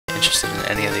interested in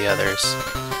any of the others.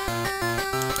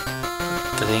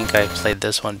 I think I played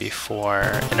this one before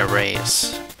in a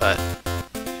race, but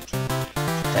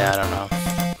yeah, I don't know.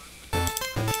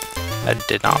 I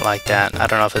did not like that. I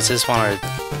don't know if it's this one or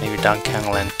maybe Donkey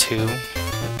Kong Land 2 on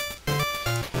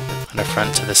the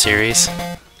front to the series.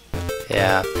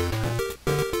 Yeah.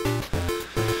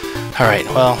 Alright,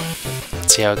 well,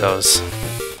 let's see how it goes.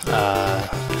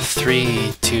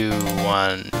 3, 2,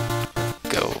 1,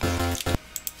 go.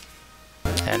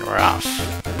 And we're off.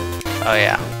 Oh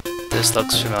yeah, this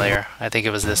looks familiar. I think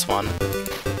it was this one.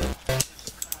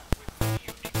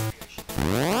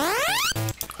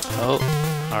 Oh,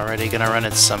 already gonna run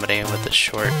into somebody with a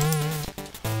short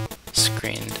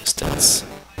screen distance.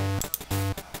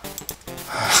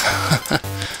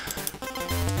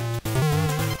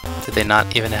 Did they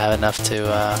not even have enough to,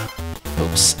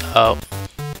 oops, oh,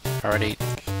 already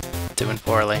doing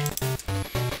poorly.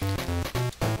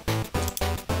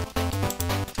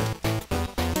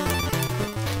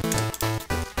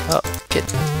 Oh, get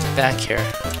back here.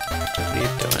 What are you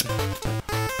doing?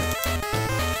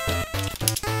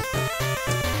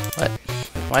 What?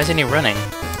 Why isn't he running?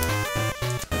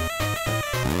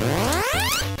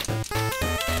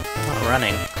 Not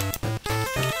running.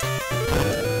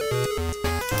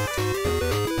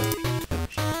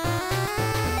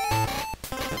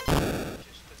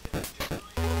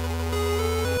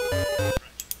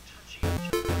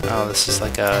 Oh, this is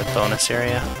like a bonus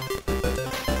area.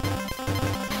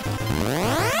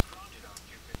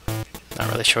 Not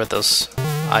really sure what those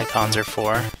icons are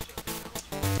for.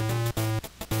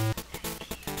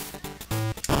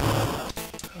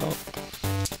 Oh.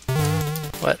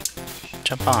 What?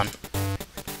 Jump on.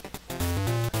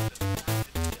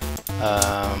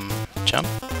 Jump?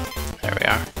 There we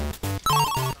are.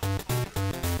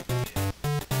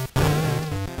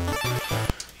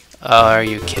 Oh, are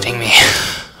you kidding me?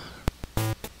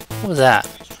 What was that?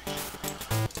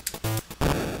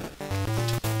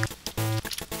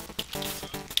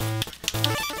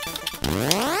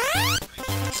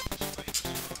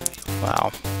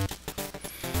 Wow.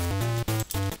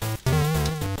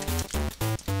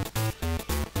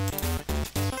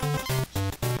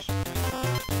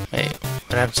 Wait,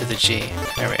 what happened to the G?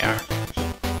 There we are.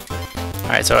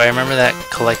 Alright, so I remember that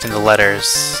collecting the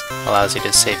letters allows you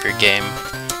to save your game.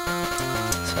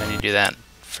 So I need to do that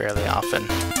fairly often.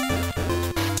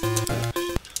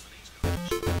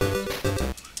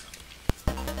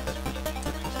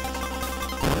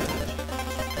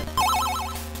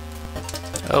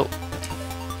 Oh,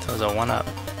 that was a 1-up.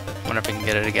 Wonder if I can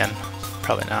get it again.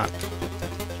 Probably not.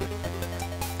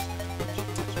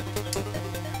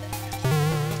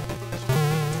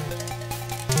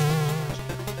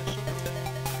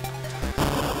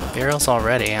 Barrels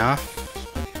already, huh?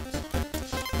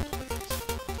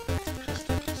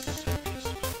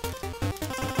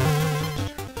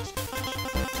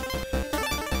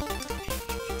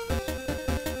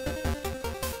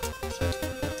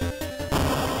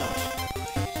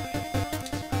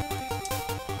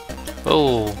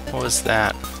 Oh, what was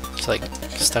that? It's like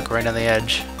stuck right on the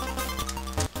edge.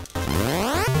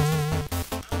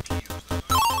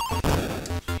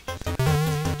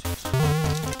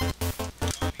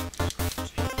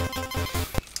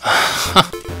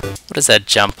 What is that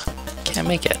jump? Can't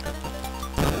make it.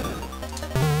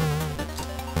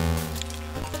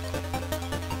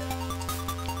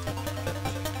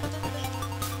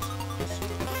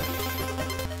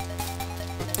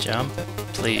 Jump,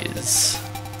 please.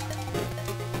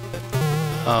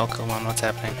 Oh, come on, what's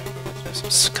happening?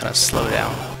 Just kind of slow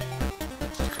down.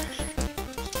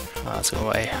 Oh, let's go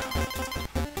away.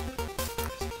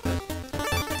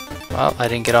 Well, I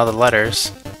didn't get all the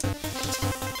letters.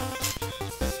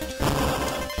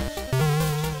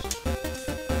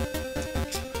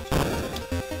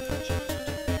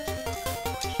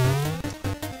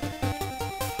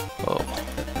 Whoa.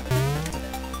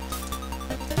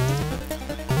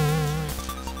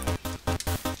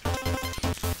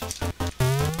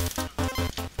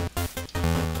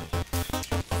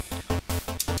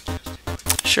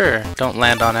 Sure, don't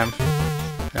land on him.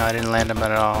 No, I didn't land him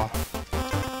at all.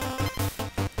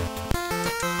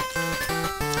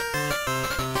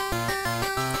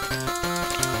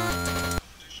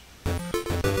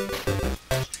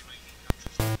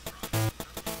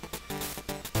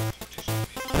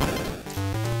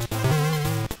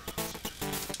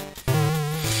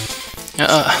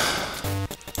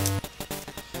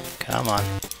 Come on.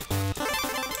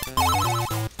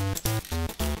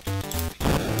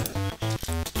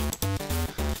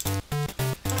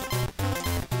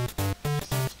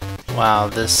 Wow,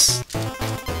 this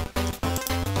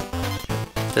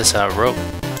rope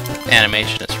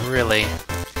animation is really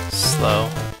slow.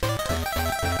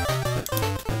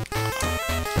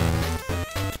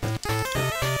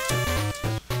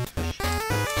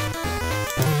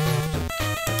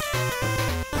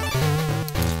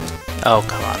 Oh,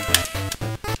 come on.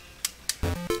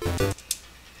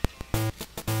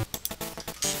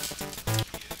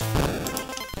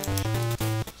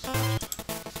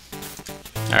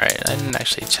 Alright, I didn't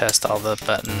actually test all the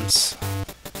buttons.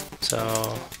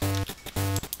 So...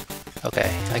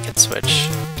 okay, I can switch.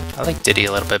 I like Diddy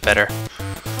a little bit better.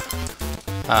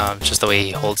 Just the way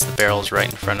he holds the barrels right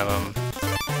in front of him.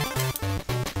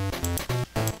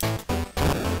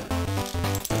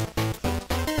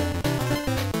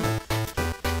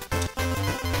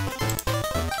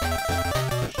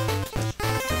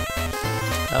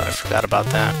 Oh, I forgot about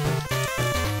that.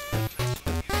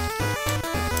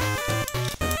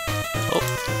 Oh,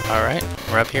 alright,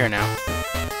 we're up here now.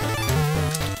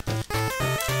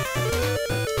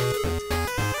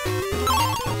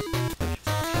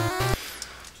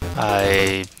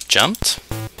 I jumped,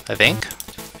 I think.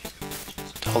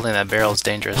 Holding that barrel is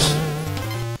dangerous,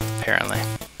 apparently.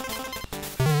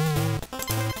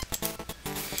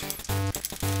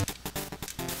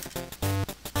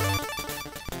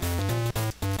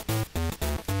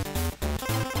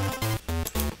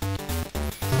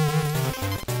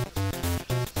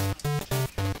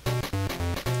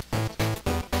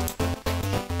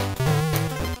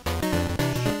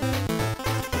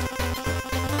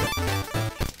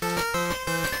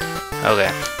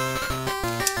 Okay.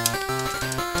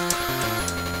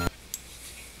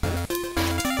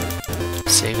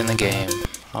 Saving the game,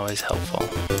 always helpful.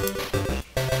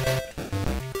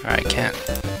 Alright, can't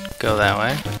go that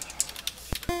way.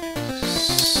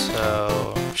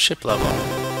 So, ship level.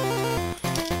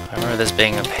 I remember this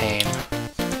being a pain.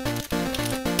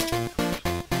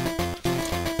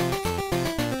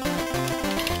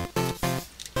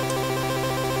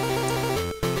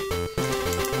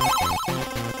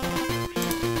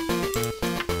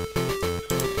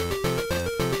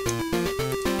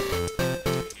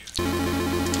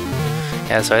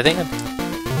 Yeah, so I think I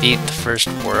beat the first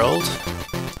world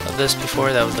of this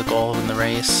before. That was the goal in the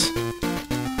race.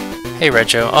 Hey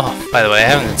Retro. Oh, by the way, I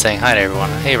haven't been saying hi to everyone.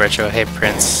 Hey Retro, hey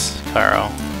Prince, Caro,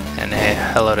 and hey,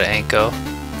 hello to Anko.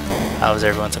 How was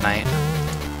everyone tonight?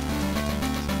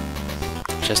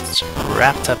 Just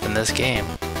wrapped up in this game.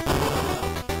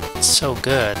 It's so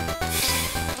good.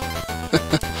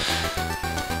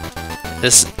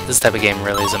 This type of game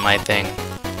really isn't my thing.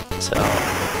 So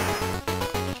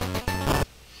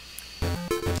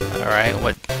alright,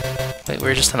 what? Wait, we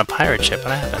were just on a pirate ship.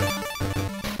 What happened?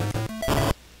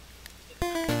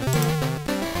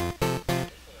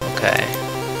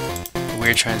 Okay.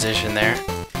 Weird transition there.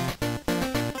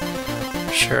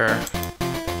 Sure.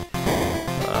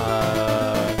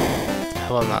 I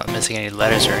hope I'm not missing any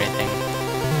letters or anything.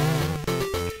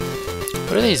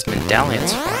 What are these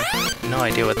medallions for? No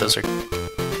idea what those are going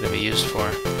to be used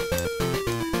for.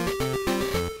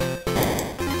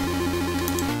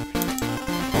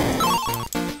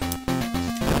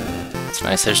 It's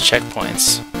nice there's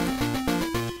checkpoints.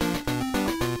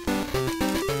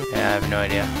 Yeah, I have no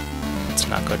idea. Let's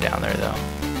not go down there though.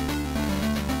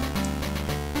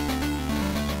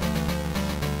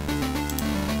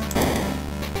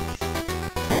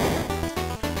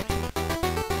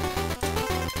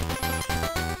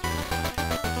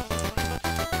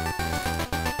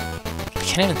 I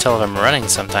can't even tell if I'm running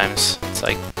sometimes. It's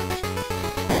like...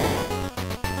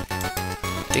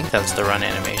 I think that's the run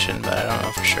animation, but I don't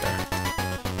know for sure.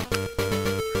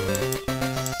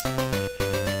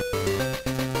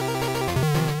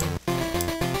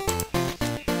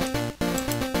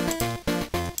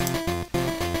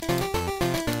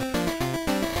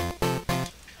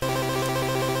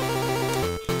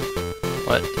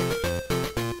 What?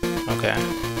 Okay.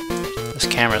 This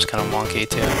camera's kind of wonky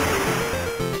too.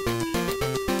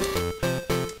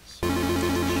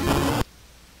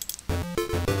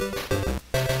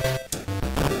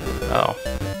 Oh.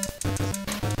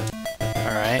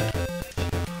 Alright.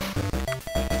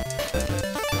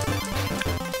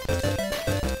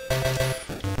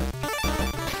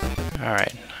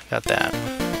 Alright, got that.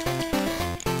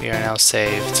 We are now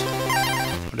saved.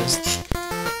 What is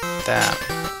that?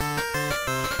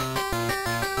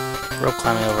 Rope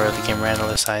climbing over the game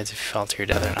randomly decides if you fall to your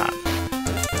death or not.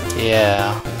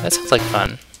 Yeah, that sounds like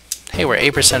fun. Hey, we're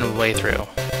 8% of the way through.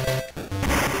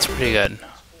 That's pretty good.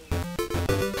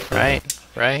 Right?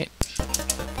 Right?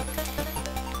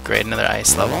 Great, another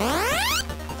ice level.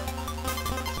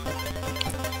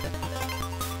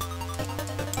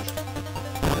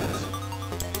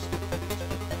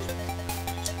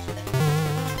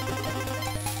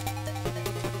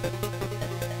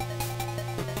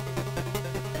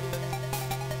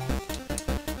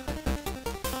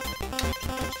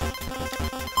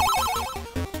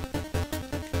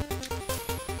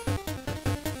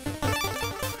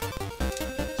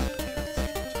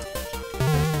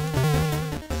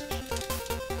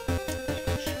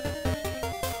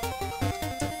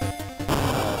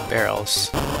 barrels.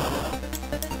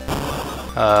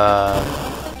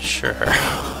 Sure.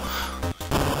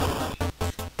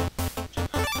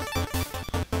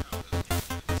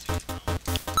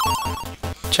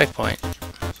 Checkpoint.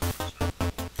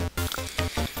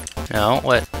 No,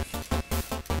 what?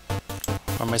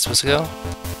 Where am I supposed to go?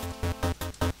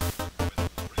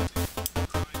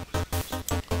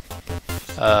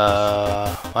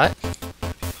 What?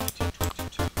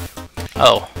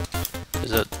 Oh,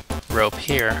 there's a rope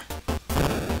here.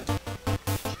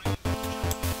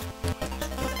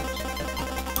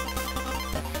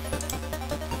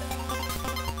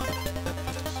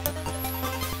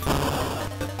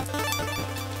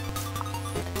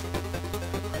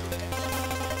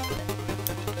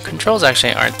 Controls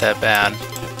actually aren't that bad.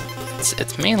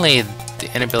 It's mainly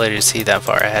the inability to see that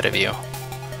far ahead of you.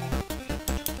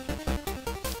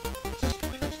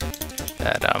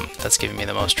 That's giving me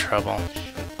the most trouble. Or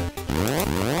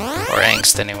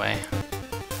angst, anyway.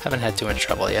 Haven't had too much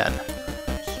trouble yet.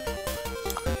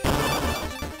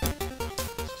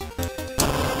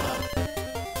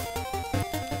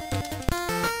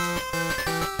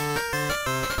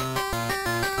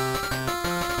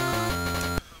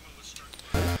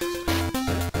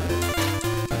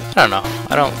 I don't know.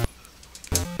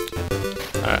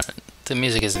 The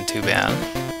music isn't too bad.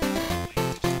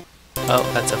 Oh,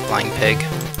 that's a flying pig.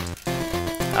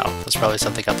 Oh, there's probably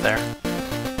something up there.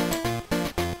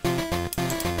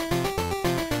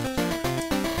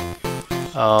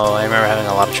 Oh, I remember having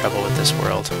a lot of trouble with this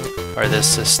world. Or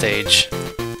this stage.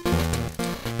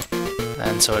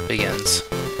 And so it begins.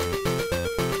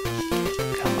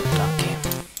 Come on, donkey.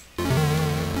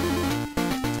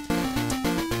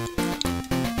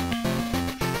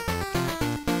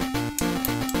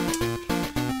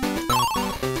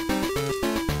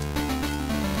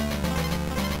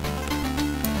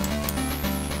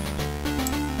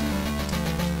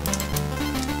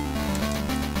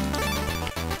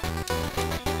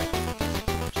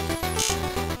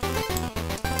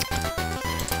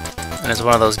 And it's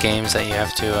one of those games that you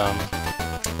have to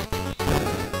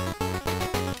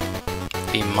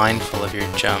be mindful of your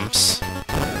jumps,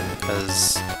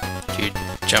 because if you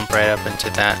jump right up into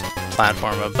that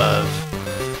platform above,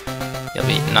 you'll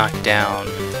be knocked down,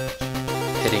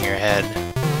 hitting your head.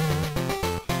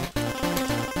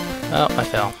 Oh, I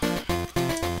fell.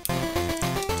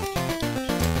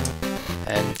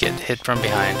 And get hit from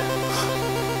behind.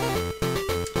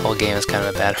 The whole game is kind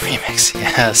of a bad remix,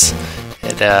 yes.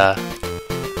 It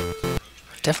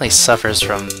definitely suffers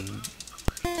from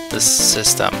the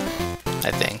system,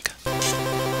 I think.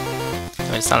 I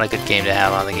mean, it's not a good game to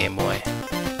have on the Game Boy.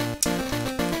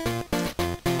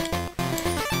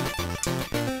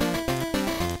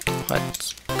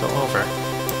 Let's go over.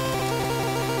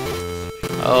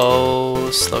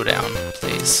 Oh, slow down,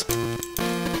 please.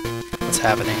 What's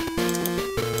happening?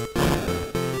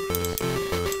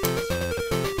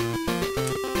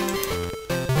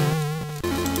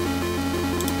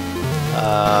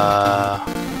 I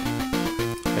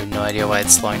have no idea why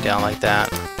it's slowing down like that.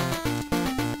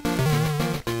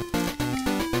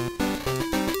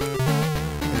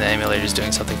 And the emulator's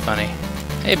doing something funny.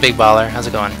 Hey, Big Baller, how's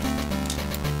it going?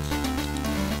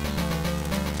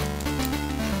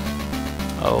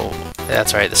 Oh,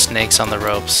 that's right, the snakes on the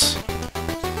ropes.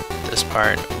 This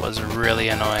part was really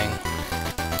annoying.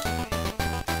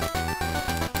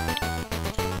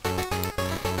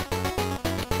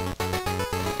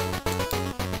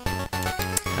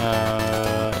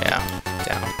 Yeah,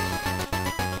 down.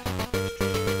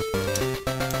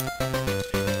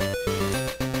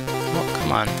 Oh,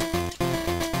 come on.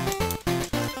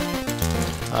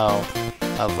 Oh,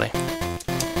 lovely.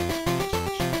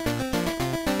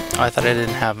 Oh, I thought I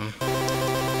didn't have them.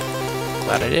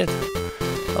 Glad I did.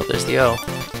 Oh, there's the O.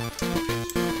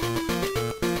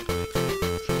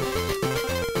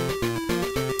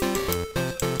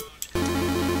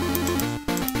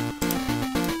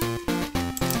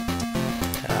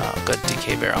 Good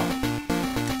DK barrel.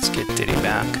 Let's get Diddy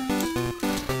back.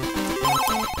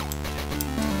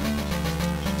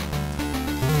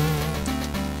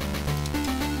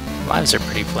 Lives are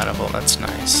pretty plentiful, that's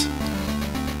nice.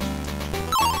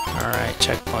 Alright,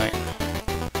 checkpoint.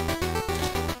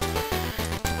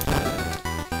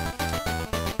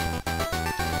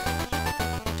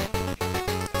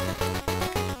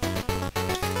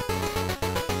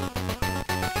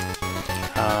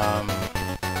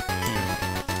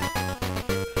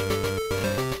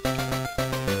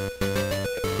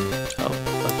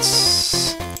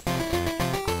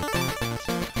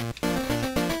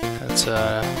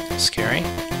 That's scary.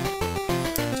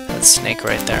 That snake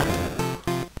right there.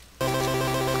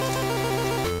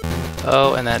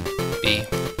 Oh, and that bee.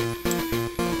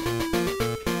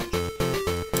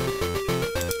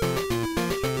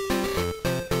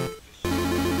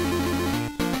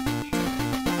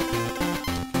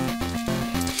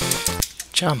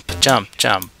 Jump, jump,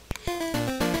 jump.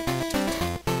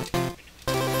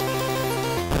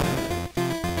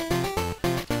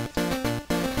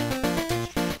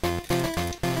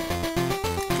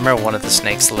 I remember one of the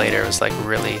snakes later was like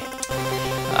really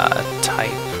tight.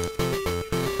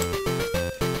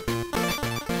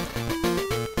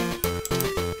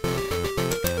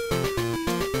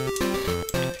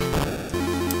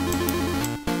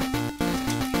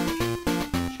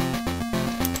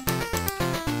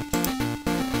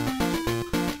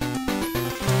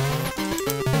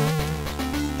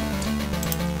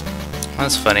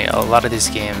 That's funny. A lot of these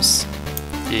games,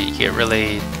 you get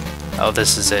really, oh,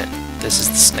 this is it. This is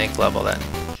the snake level then.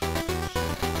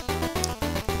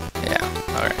 Yeah,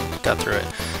 alright, got through it.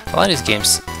 A lot of these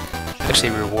games actually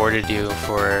rewarded you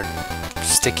for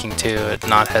sticking to it,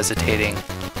 not hesitating.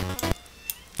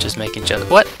 Just making jumps.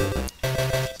 What?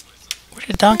 Where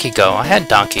did Donkey go? I had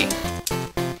Donkey.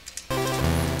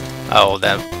 Oh,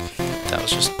 that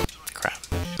was just crap.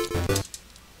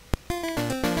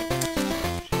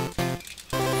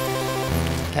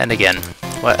 And again,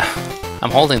 what? I'm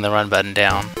holding the run button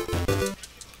down.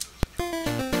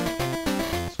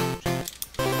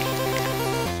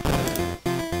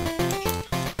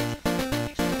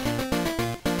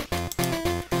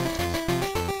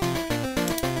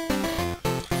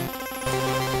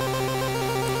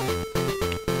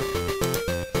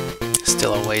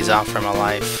 Still a ways off from a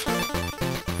life.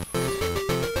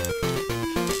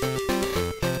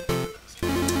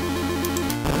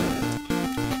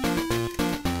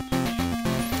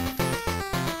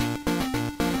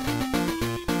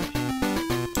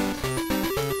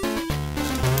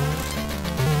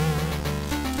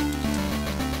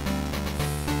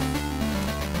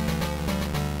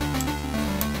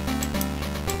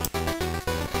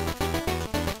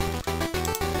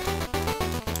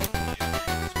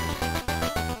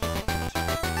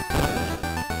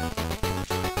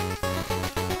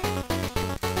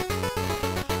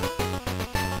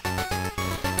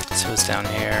 So it's down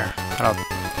here. I don't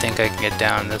think I can get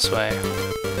down this way.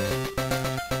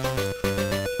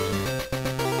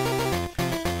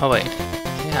 Oh wait,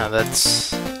 yeah,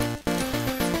 that's...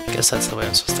 I guess that's the way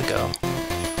I'm supposed to go.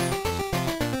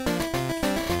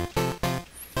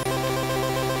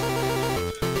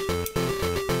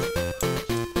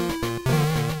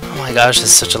 Oh my gosh, this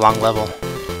is such a long level.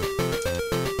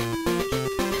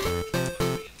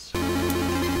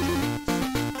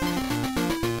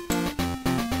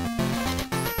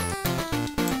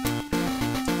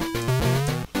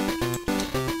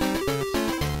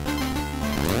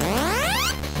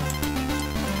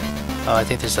 Oh, I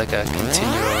think there's like a continue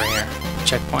over here.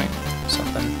 Checkpoint?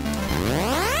 Something.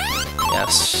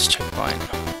 Yes, checkpoint.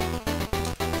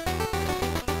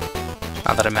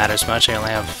 Not that it matters much, I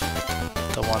only have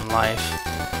the one life.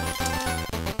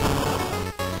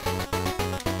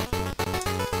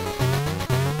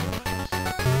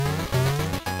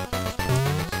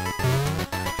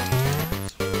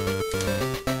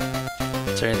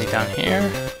 Is there anything down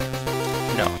here?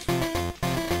 No.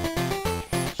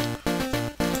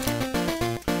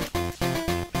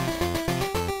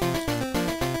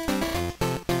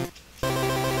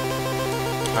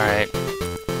 Alright,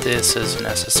 this is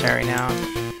necessary now.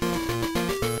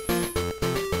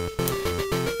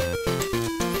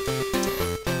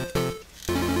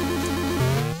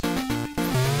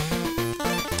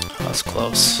 That was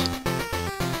close.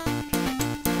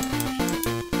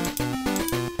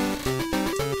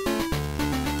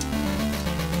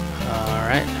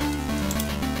 Alright.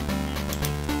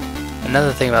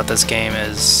 Another thing about this game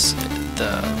is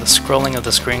the scrolling of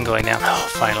the screen going down. Oh,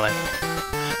 finally.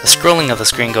 The scrolling of the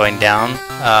screen going down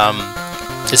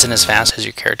isn't as fast as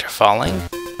your character falling,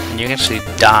 and you can actually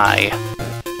die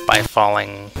by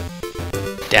falling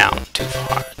down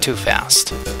too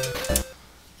fast.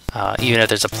 Even if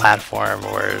there's a platform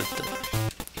where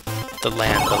the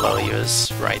land below you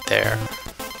is right there.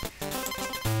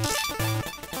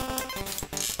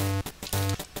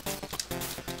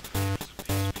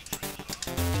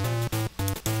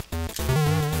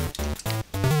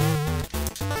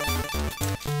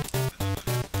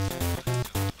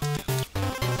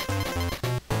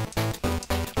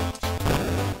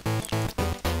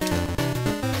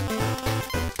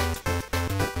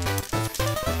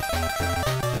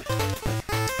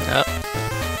 Yep.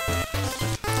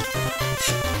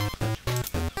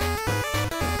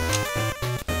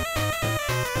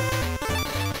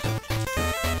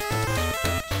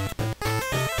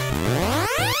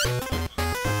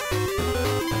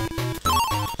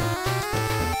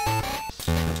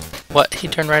 What? He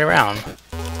turned right around.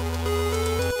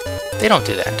 They don't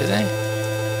do that, do they?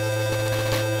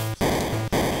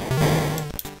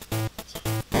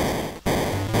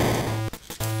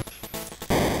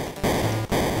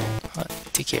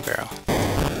 barrel.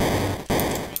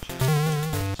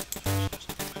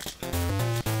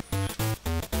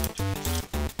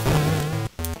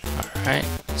 Alright,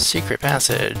 secret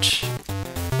passage.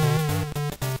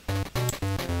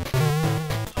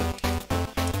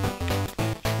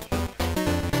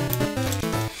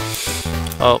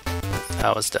 Oh,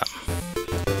 that was dumb.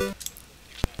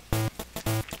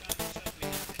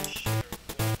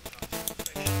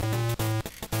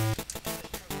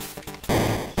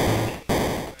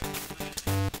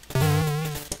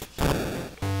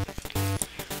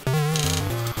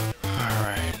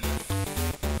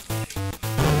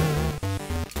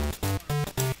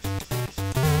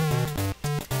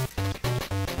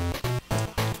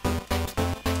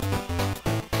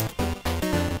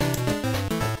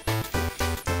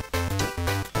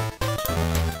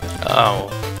 Oh,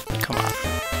 come on.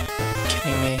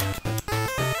 Kidding me?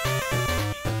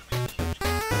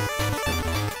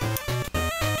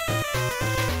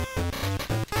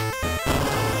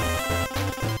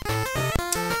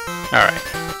 Alright.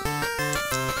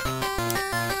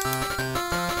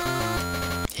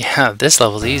 Yeah, this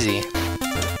level's easy.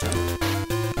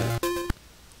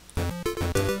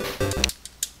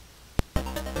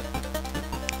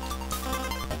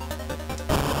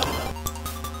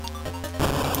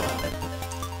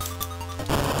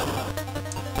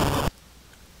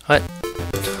 What?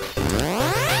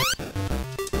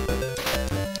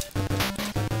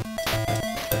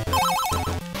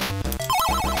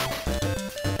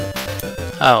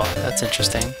 Oh, that's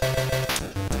interesting.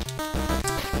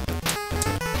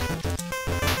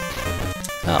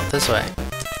 Oh, this way.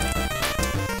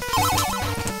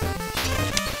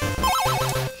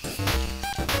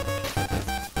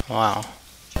 Wow.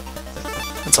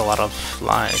 That's a lot of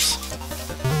lives.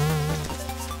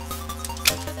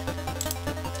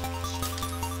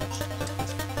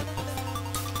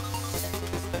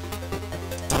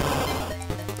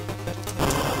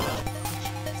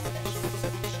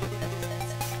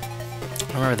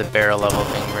 I remember the barrel level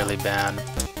being really bad.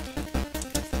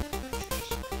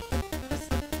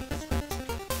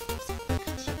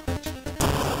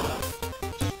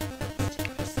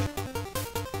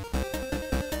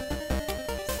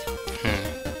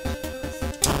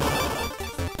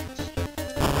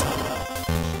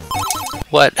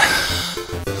 What?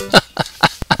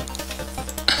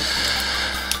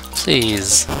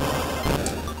 Please.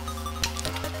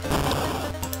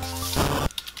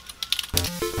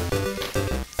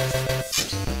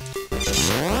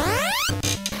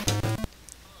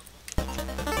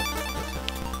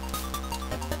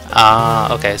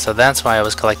 Ah, okay, so that's why I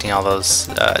was collecting all those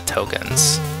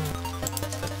tokens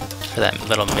for that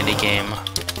little mini game.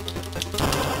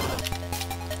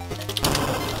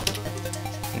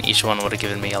 And each one would have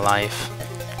given me a life.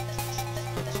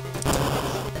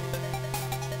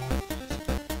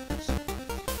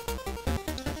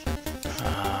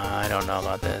 I don't know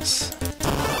about this.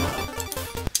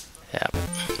 Yep.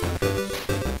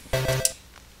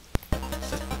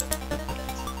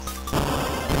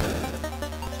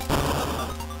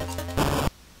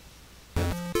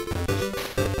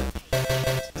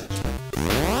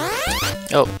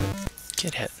 Oh,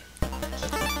 get hit.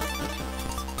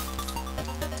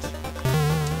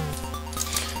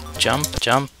 Jump,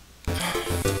 jump.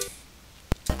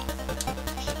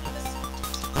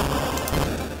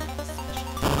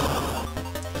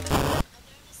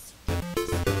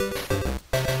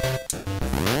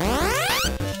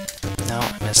 No,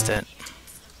 I missed it.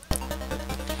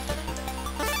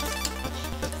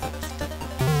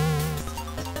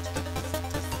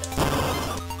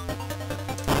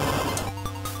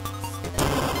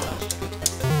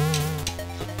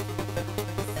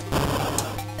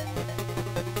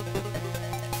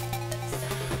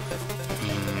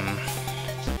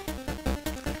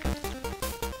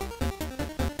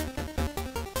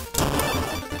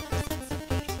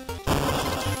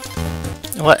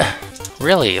 What?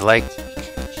 Really? Like,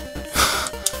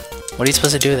 what are you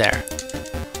supposed to do there?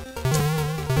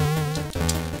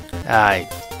 I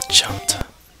jumped.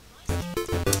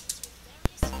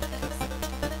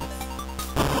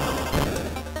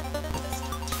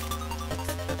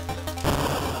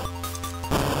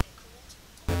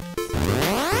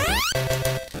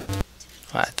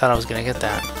 I thought I was gonna get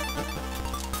that.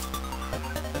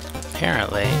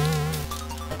 Apparently,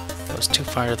 it was too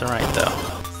far to the right, though.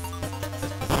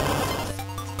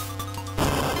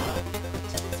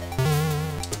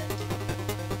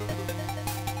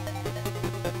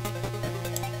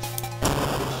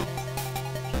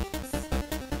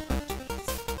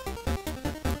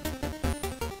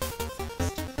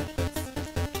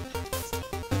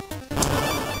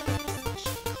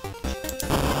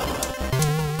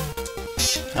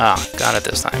 Ah, got it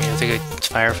this time. You have to get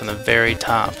fire from the very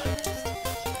top,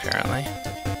 apparently.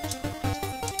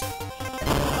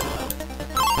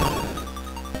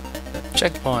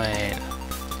 Checkpoint!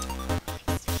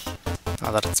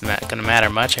 Not that it's gonna matter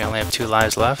much, I only have 2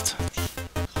 lives left.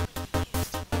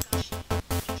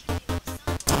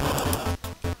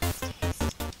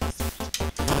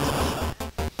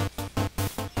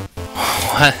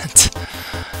 What?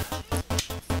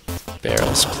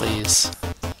 Barrels, please.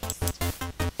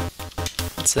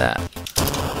 What's that?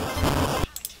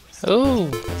 Ooh!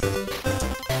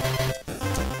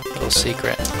 Little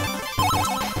secret.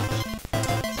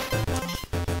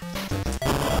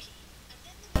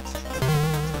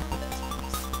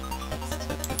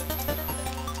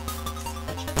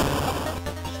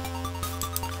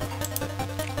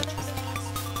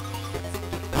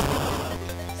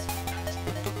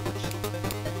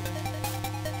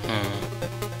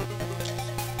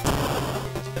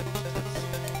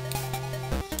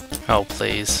 Oh,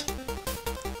 please.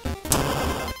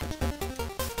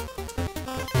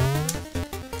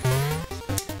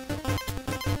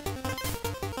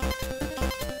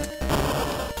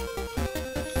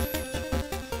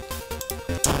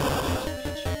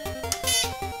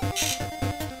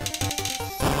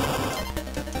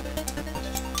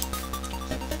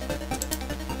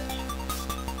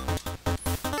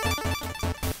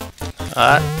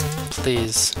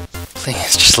 Please.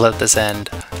 Please, just let this end.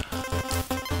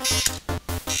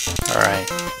 Alright.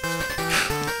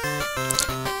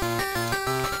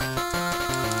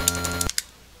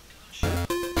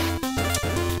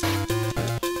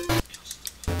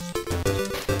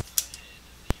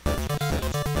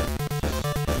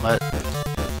 What?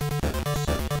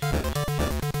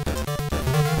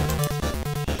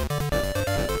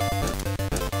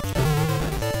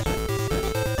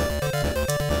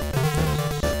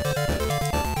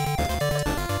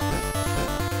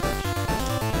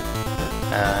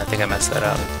 I think I messed that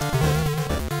up.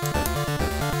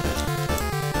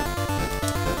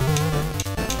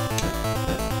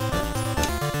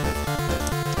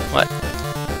 What?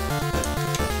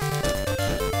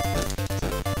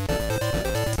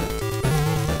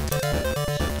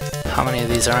 How many of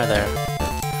these are there?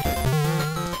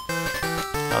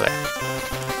 Okay.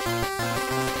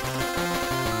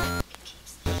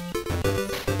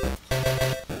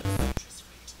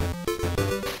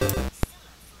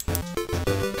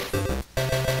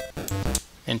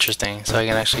 Interesting. So I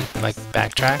can actually, like,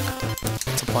 backtrack?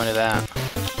 What's the point of that?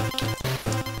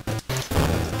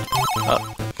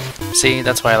 Oh. See?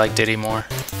 That's why I like Diddy more.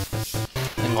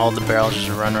 I can hold the barrel, just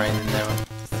run right into him.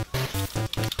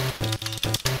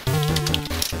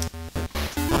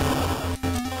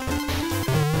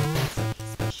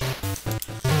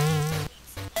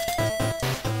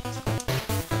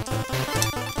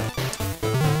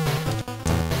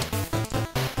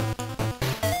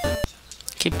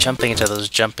 Keep jumping into those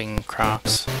jumping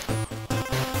crocs.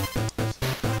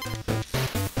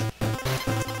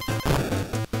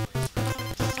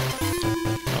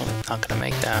 Oh, not gonna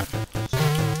make that.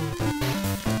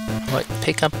 What?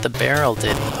 Pick up the barrel,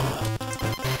 Diddy.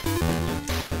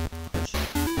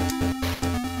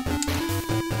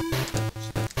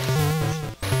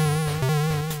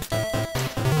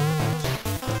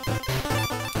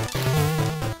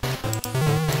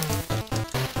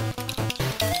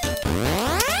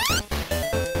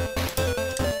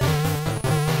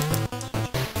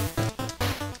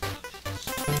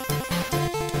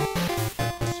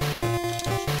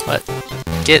 What?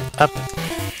 Get up.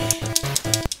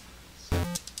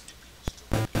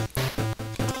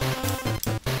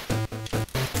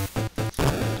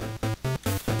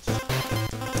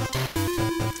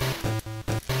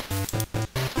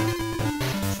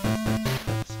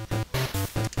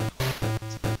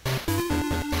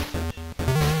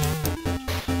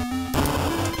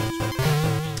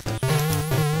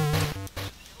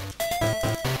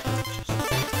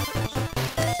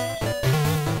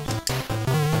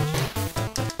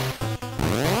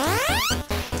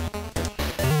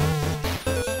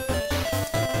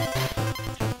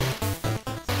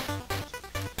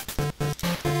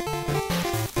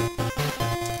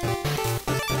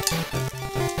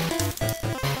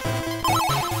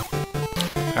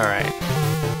 Alright.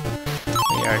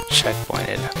 We are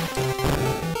checkpointed.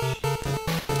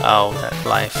 Oh, that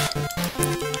life.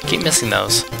 I keep missing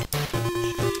those.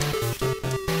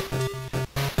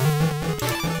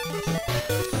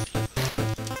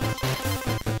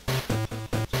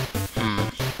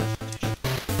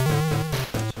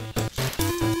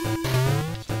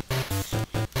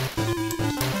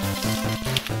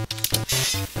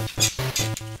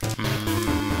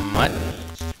 What?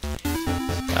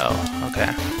 Oh,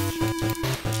 okay.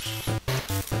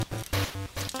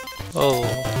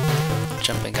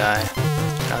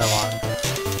 another one.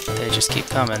 They just keep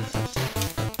coming.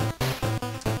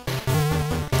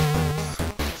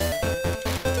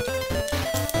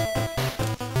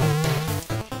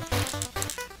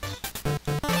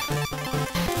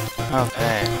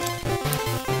 Okay.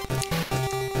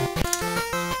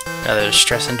 Another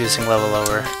stress-inducing level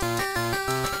over.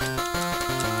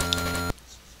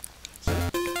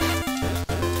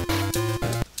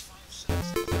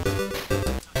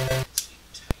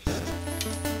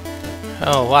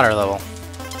 Oh, water level.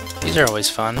 These are always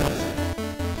fun.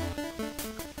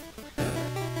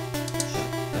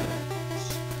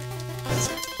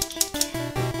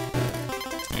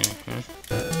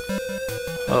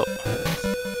 Oh.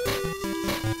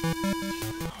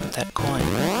 With that coin.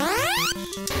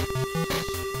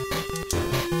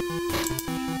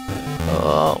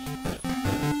 Oh.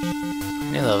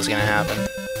 I knew that was gonna happen.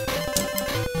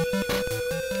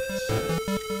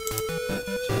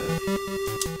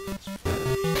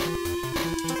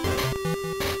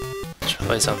 There's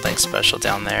probably something special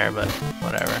down there, but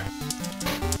whatever.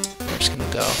 We're just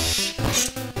gonna go.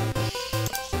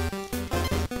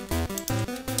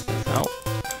 Oh.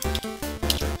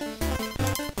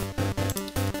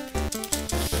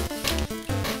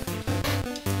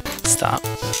 Stop.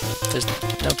 There's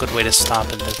no good way to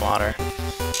stop in the water.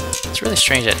 It's really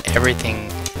strange that everything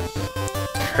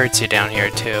hurts you down here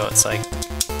too. It's like,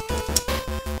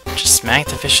 just smack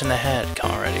the fish in the head.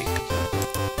 Come already.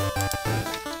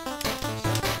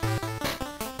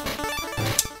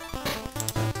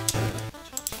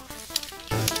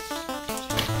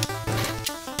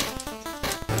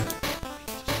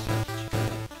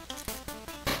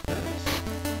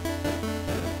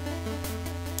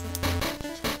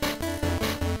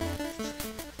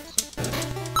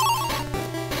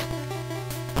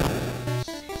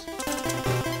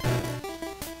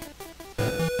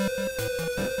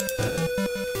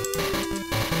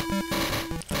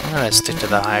 I'm gonna stick to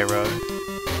the high road.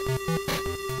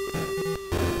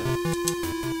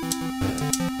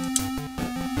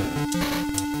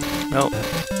 Nope,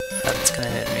 that's gonna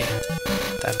hit me.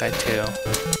 That guy too.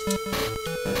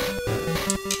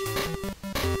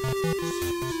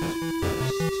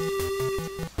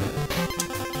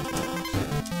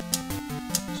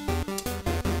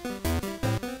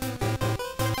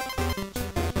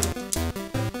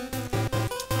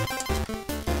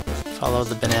 Follow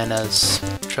the bananas.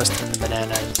 Trust in the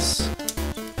bananas.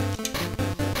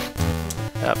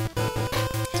 Yep.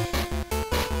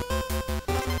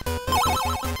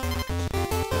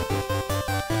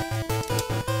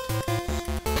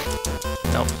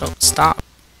 Nope, nope, stop.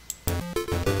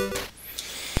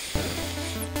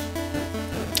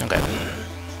 Okay.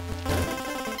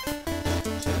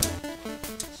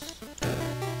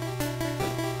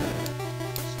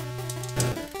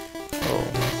 Oh.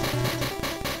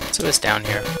 So it's down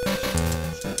here.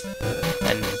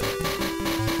 And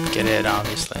get it,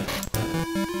 obviously.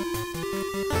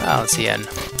 Oh, it's the N.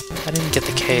 I didn't get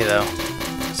the K, though,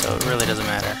 so it really doesn't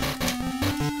matter.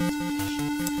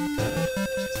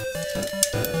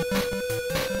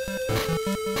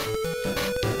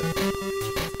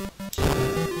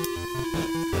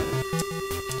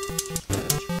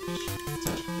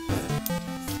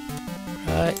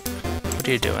 Right, what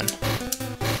are you doing?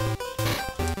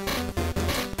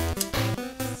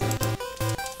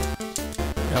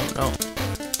 No, no.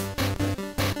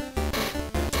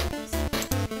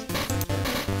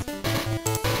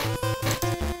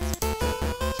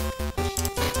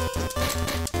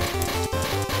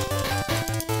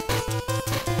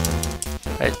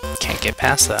 I can't get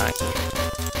past that.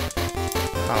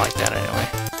 Not like that anyway.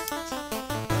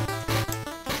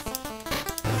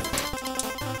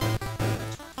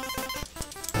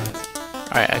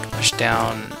 Alright, I can push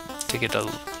down to get a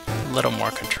little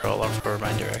more control over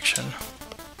my direction.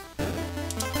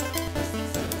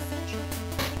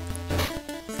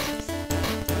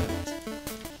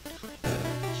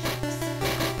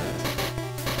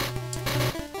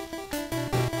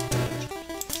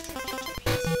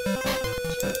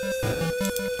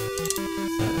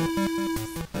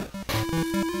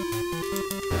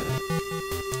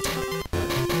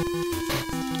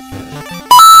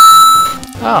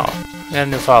 Oh, we got a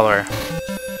new follower.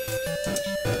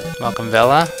 Welcome,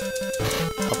 Vela.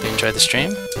 Hope you enjoyed the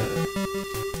stream.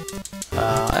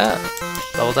 Yeah,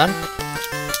 level done.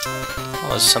 Oh,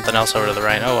 there's something else over to the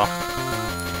right. Oh well.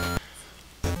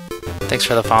 Thanks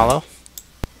for the follow.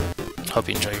 Hope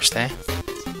you enjoy your stay.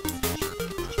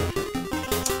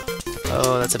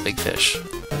 Oh, that's a big fish.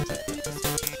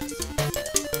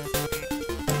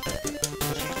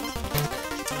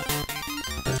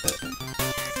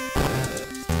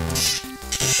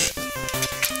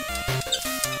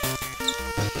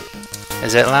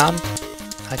 Is it loud?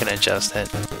 I can adjust it.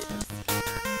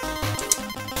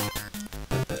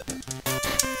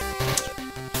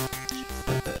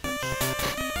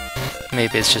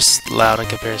 Maybe it's just loud in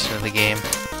comparison to the game.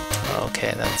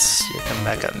 Okay, you're coming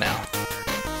back up now.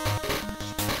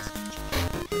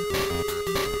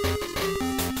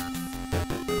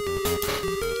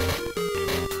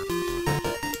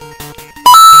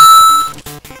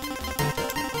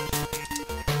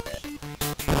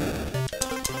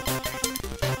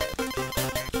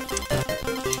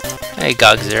 Hey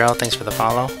GOG0, thanks for the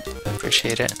follow.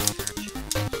 Appreciate it.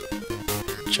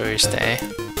 Enjoy your stay.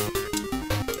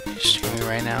 You're streaming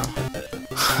right now.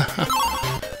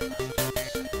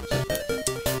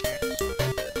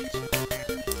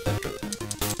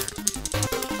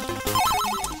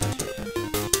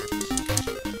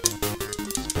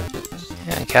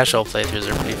 Yeah, casual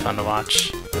playthroughs are pretty fun to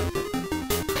watch.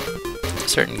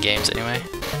 Certain games anyway.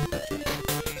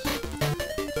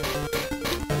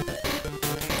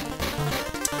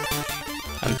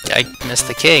 I missed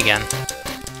the K again.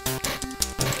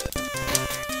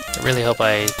 I really hope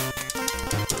I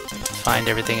find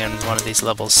everything in one of these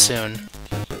levels soon.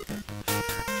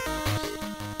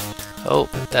 Oh,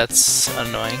 that's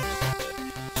annoying.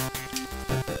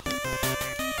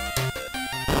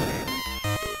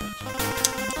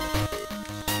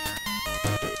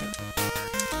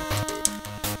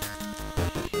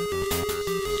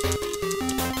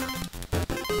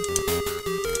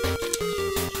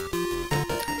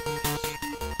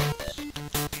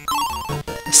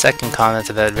 Second comment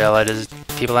to that Veilite is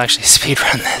people actually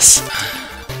speedrun this.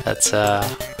 That's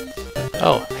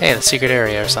oh, hey, the secret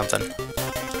area or something.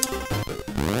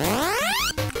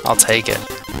 I'll take it.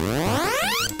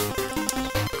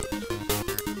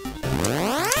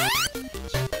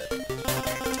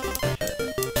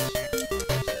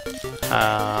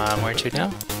 Where to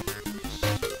now?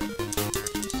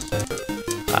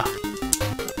 Ah,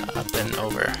 up and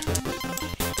over.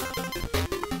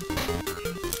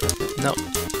 Nope.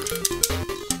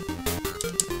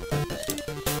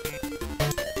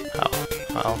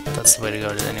 Well, that's the way to go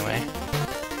anyway.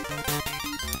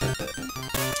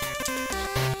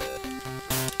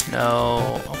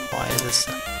 No, why is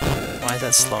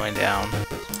that slowing down?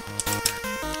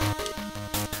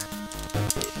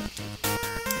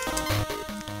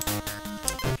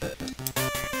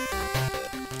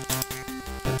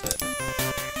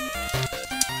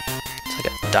 It's like a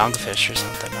dogfish or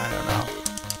something, I don't know.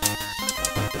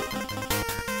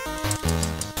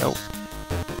 Nope.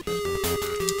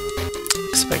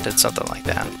 Expected something like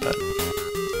that, but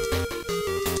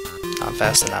not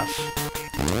fast enough.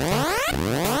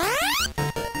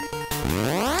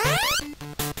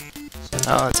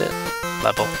 Oh, that's it.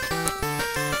 Level.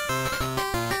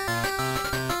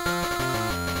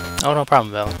 Oh, no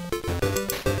problem, Bella.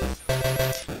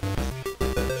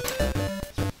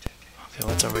 Okay,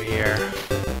 what's over here?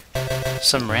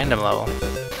 Some random level.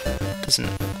 Doesn't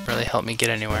really help me get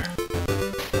anywhere.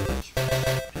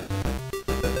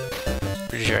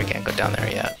 Pretty sure I can't go down there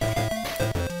yet.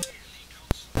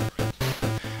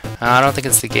 I don't think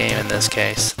it's the game in this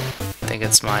case. I think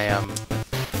it's my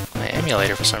my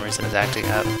emulator for some reason is acting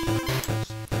up.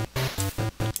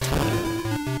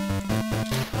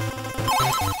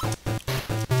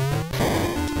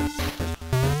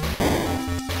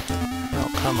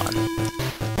 Oh, come on.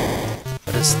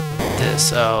 What is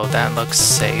this? Oh, that looks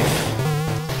safe.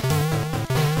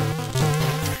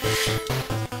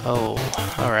 Oh,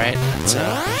 alright. That's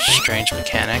a strange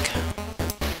mechanic.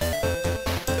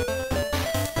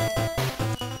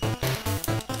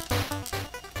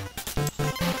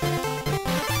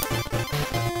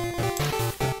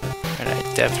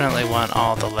 Definitely want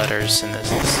all the letters in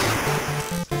this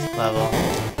level.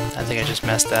 I think I just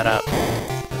messed that up.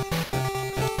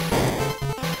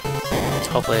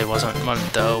 Hopefully it wasn't one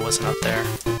dough wasn't up there.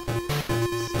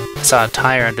 I saw a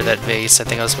tire under that vase. I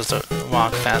think I was supposed to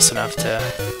walk fast enough to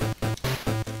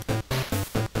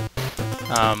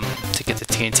get the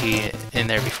TNT in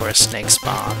there before a snake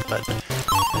spawned, but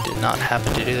I did not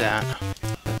happen to do that.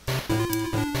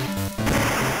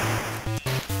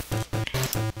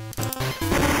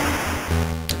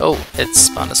 Oh, it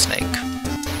spawned a snake.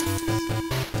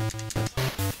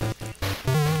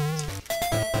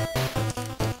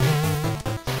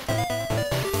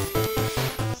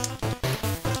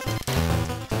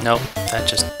 Nope, that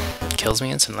just kills me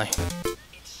instantly.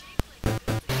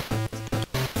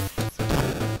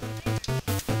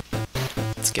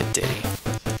 Let's get Diddy.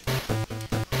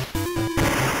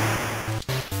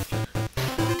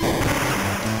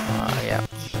 Yeah,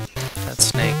 that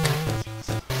snake.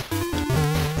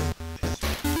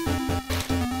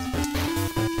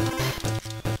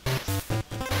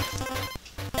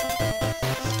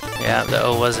 Yeah, the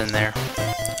O was in there.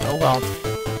 Oh well.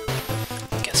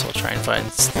 Guess we'll try and find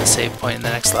the save point in the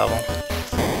next level.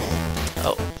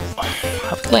 Oh,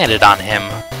 I've landed on him.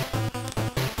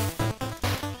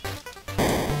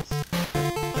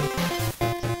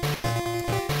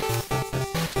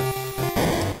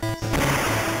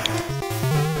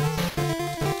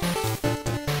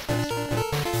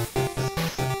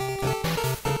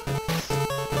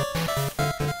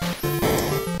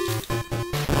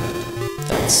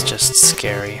 That's just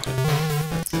scary.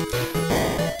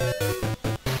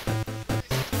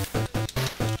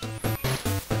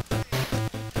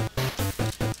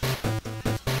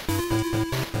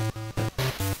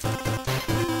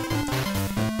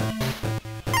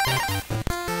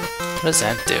 What does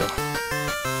that do?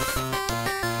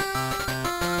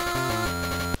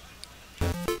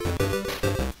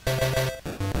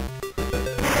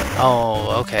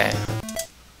 Oh, okay.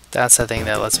 That's the thing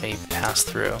that lets me pass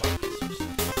through.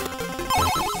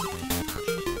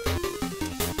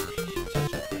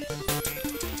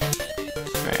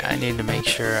 Alright, I need to make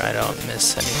sure I don't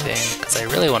miss anything, because I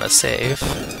really want to save,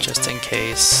 just in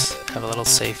case. Have a little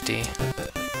safety.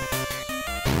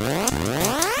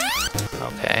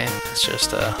 Okay, it's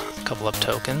just a couple of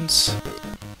tokens.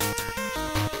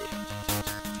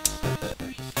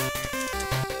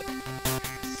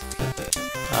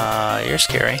 You're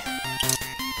scary.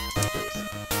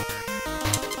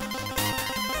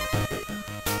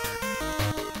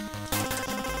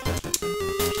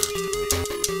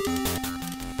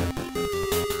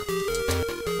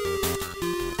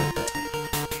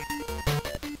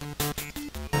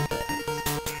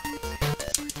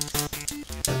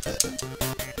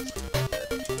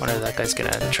 Wonder if that guy's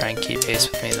gonna try and keep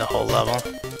pace with me the whole level.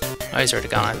 Oh, he's already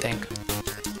gone, I think.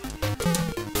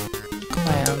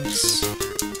 Clams.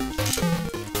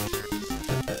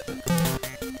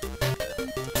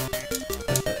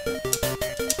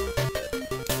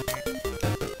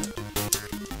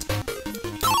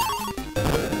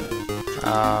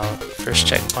 First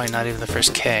checkpoint, not even the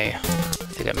first K. I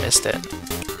think I missed it.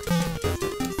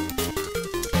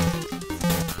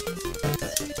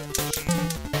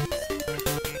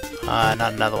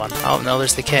 Not another one. Oh, no,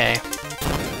 there's the K.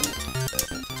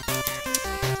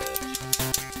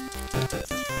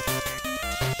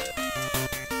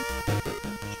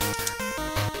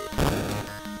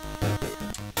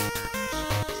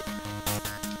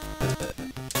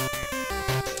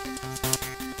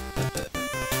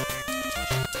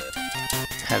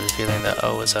 I have a feeling the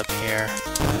O is up here.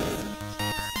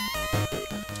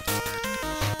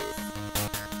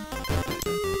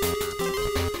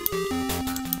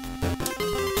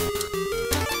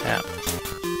 Yeah.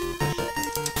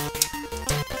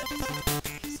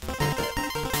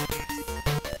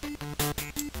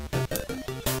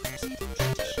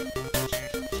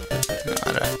 No,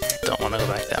 I don't want to go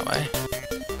back that way.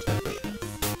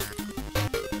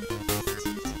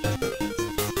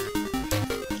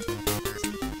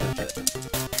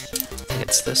 I think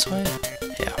it's this way?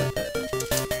 Yeah.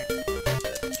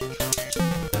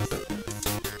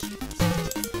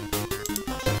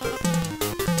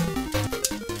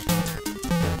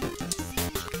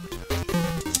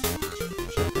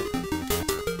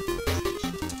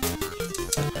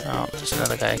 Oh, there's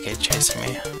another guy chasing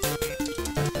me.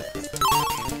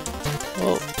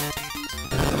 Whoa.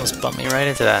 Almost bumped me right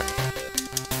into that.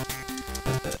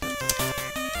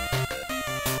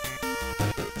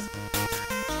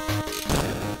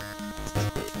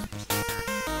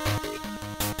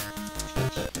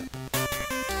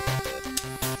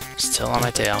 Still on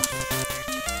my tail.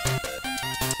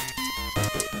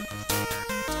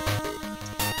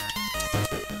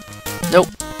 Nope.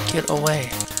 Get away.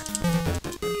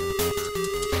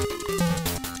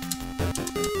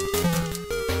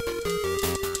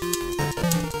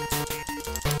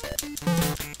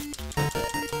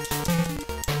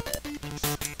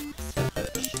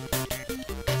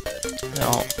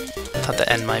 No, thought the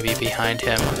end might be behind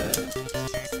him.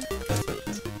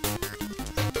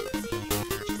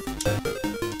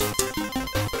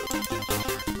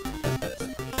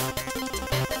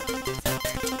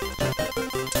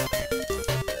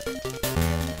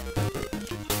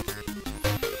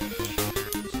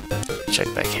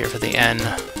 Check back here for the N.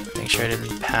 Make sure I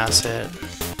didn't pass it.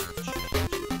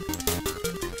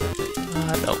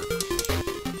 Nope.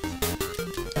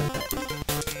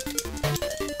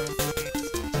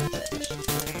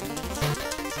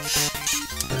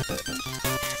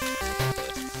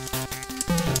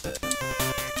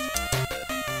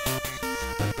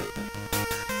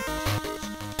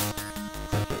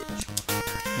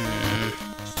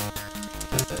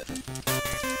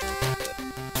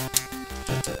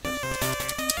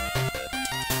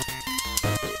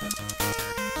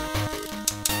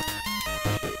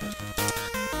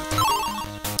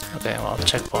 Okay, well,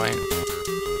 checkpoint.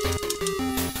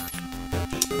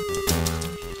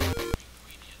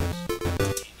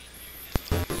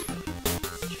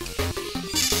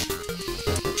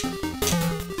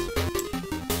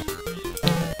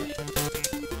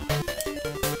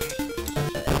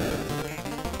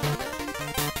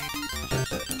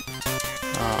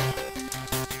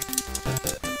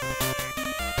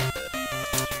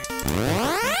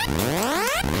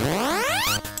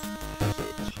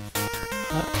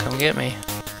 Come get me.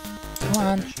 Come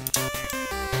on.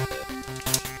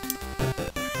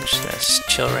 I'm just gonna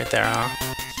chill right there, huh?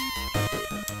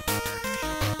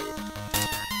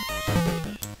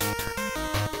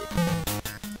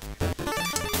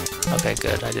 Okay,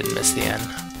 good. I didn't miss the end.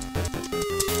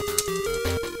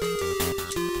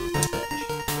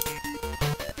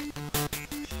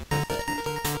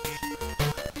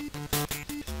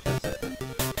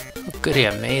 Oh, goody,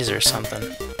 a maze or something.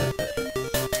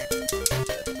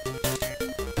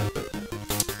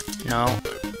 No.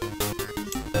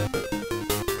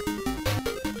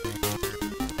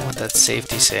 I want that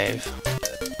safety save.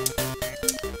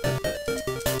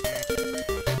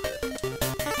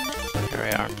 Here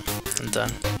we are. I'm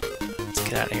done. Let's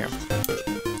get out of here.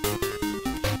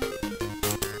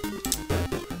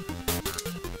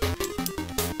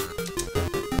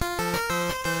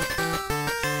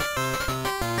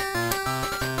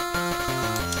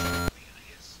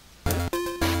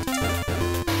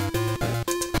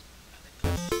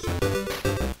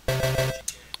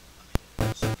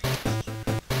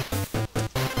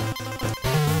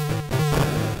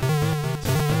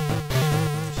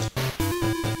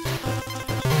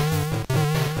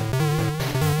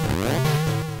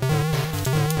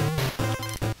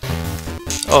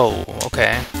 Oh,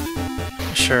 okay.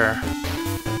 Sure.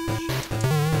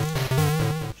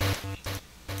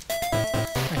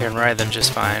 I can ride them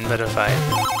just fine, but if I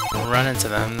run into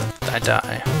them, I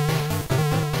die.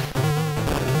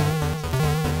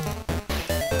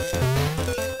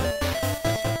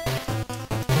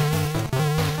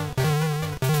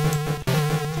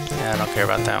 Yeah, I don't care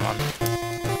about that one.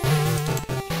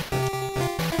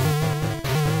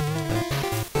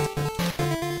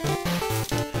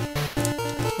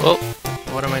 Whoa,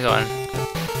 what am I going?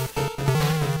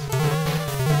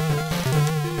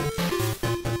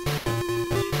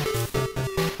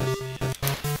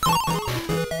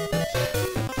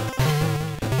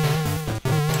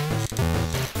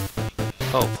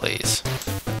 Oh, please.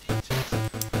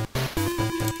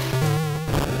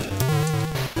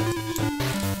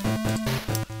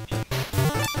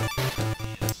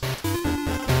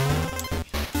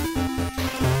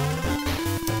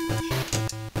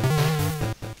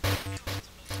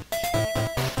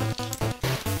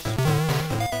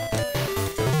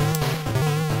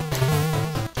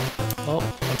 Oh,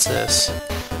 what's this?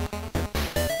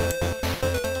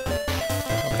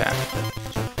 Okay.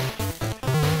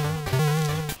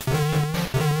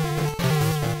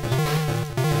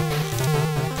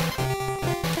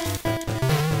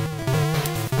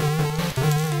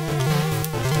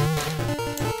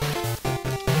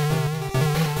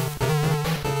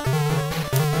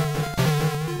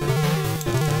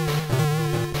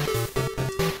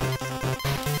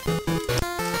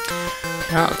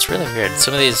 No, it's really weird.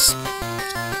 Some of these,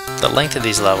 the length of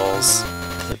these levels,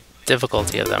 the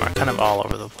difficulty of them are kind of all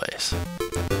over the place.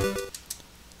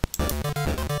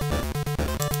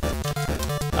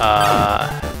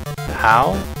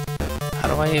 How? How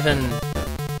do I even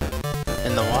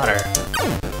in the water?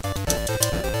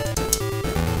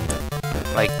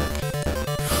 Like,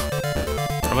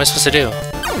 what am I supposed to do?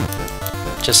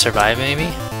 Just survive, maybe?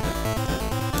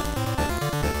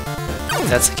 If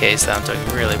that's the case, then I'm doing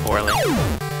really poorly.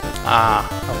 Ah,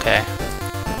 okay.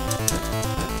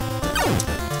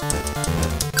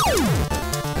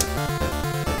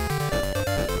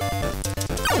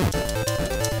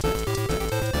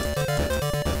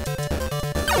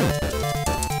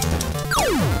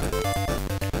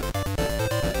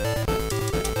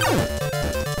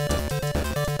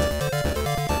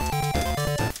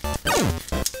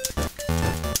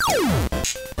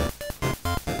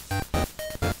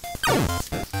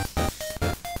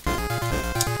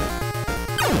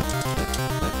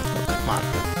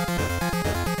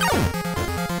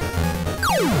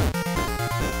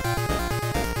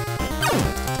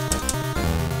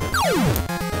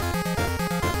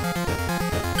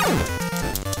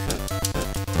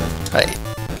 Right.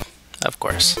 Of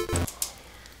course.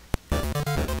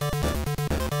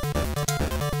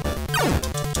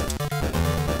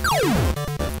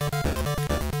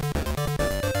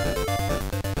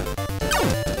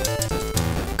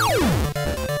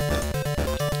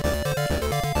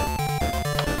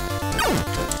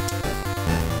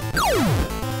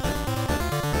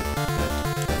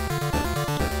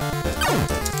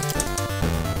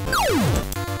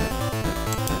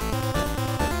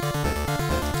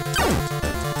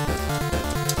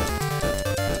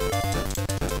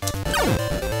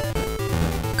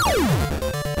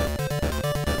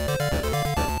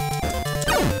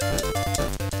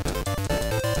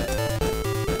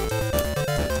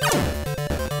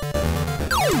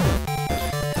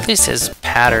 least his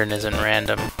pattern isn't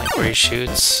random, like where he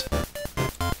shoots.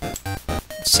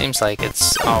 It seems like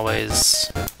it's always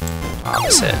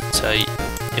opposite, so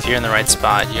if you're in the right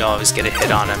spot, you always get a hit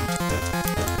on him.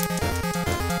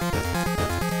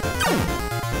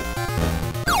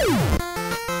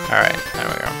 Alright, there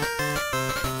we go.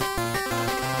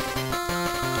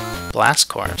 Blast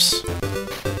Corps.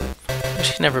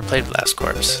 Actually, never played Blast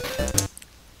Corps.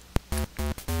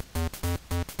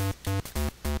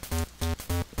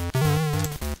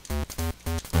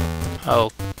 Oh,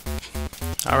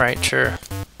 alright, sure.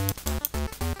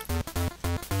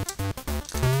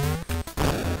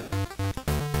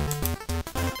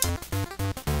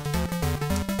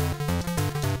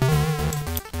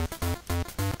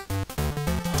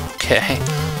 Okay.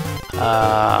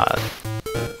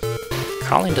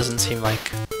 Crawling doesn't seem like...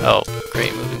 Oh,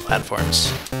 great, moving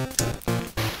platforms.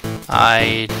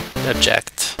 I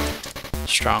object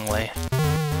strongly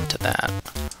to that.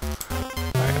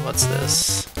 Alright, what's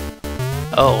this?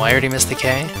 Oh, I already missed the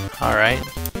K? Alright.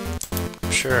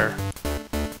 Sure.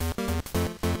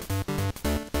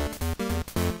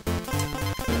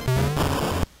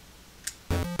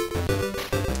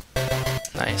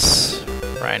 Nice.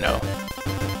 Rhino.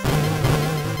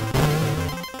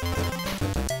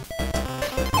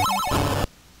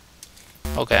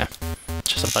 Okay.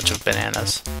 Just a bunch of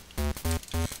bananas.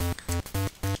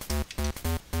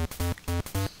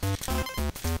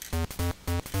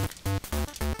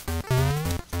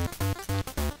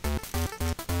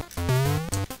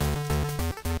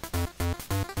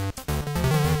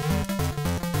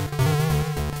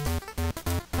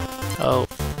 Oh,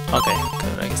 okay,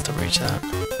 good. I can still reach that.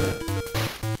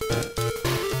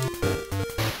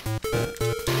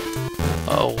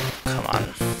 Oh, come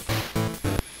on.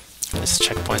 There's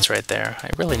checkpoints right there. I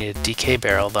really need a DK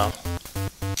barrel, though.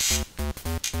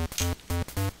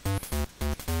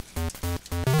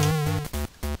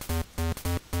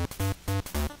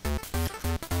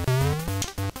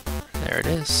 There it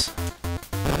is.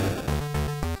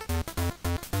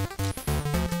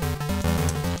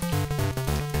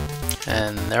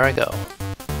 And there I go.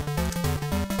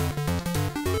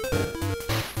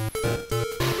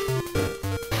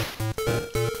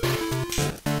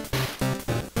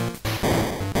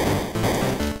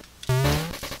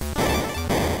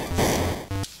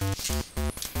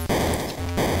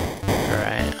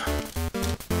 Alright.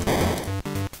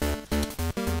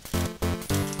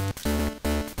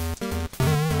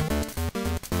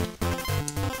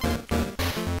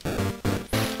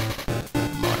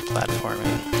 More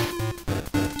platforming.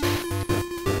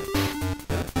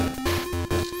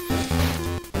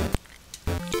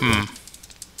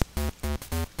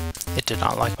 It did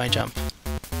not like my jump.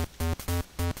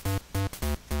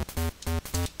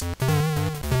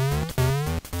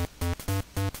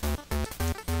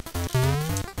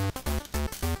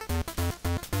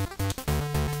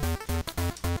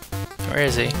 Where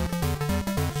is he?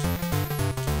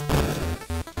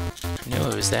 I knew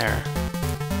he was there.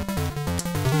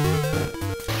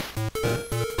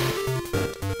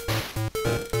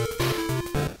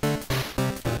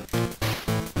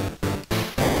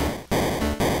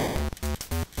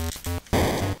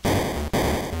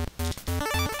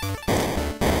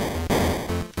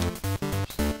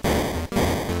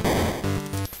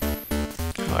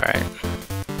 Alright.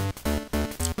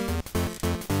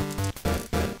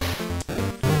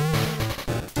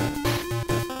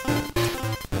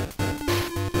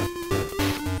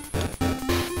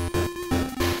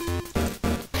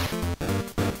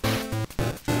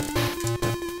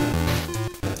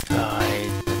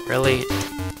 Really?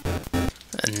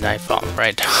 A knife bomb,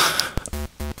 right?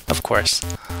 Of course.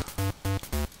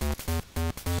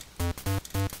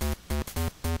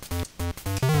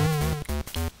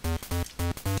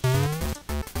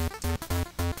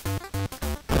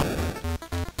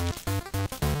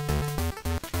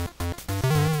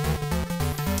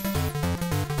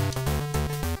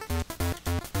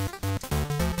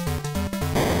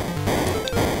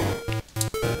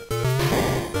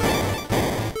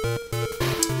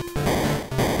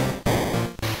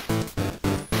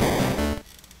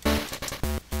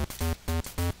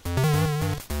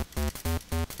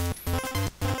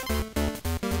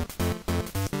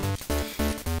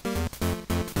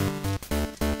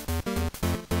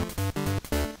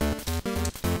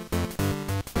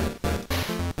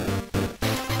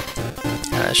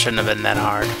 That shouldn't have been that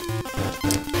hard.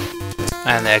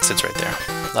 And the exit's right there.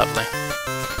 Lovely.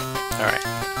 Alright.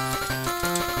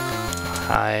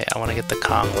 I want to get the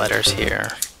Kong letters here.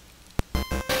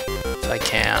 If I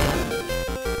can.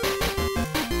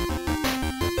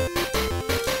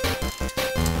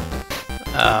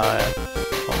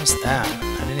 What was that?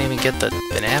 I didn't didn't even get the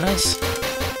bananas?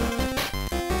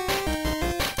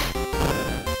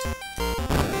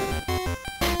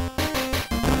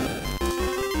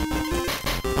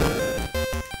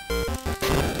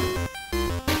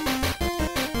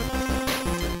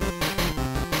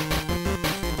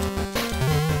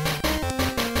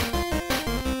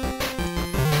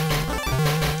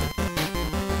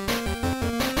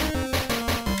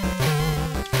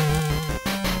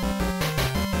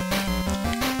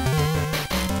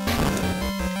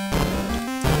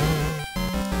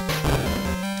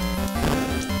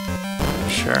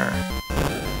 Sure.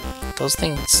 Those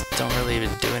things don't really even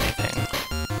do anything.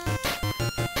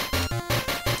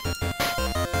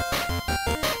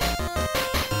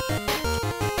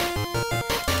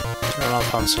 I don't know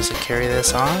if I'm supposed to carry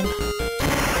this on.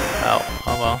 Oh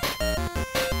well.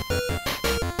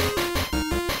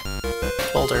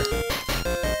 Boulder.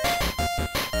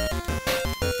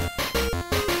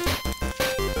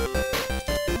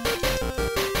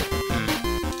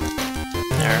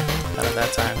 There, got it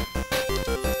that time.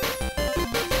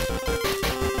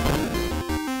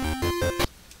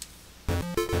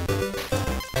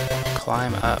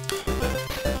 Climb up.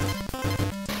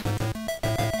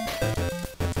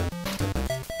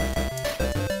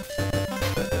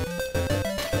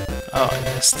 Oh, I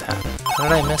missed that. How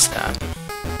did I miss that?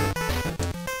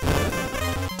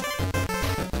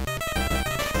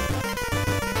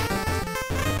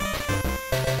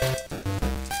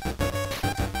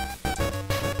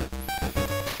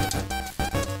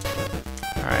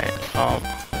 Alright, I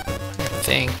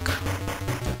think...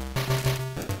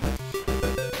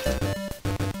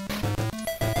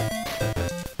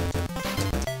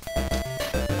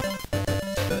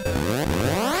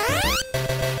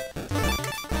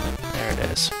 There it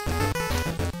is.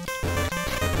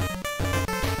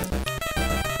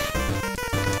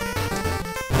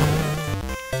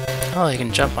 Oh, you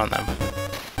can jump on them.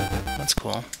 That's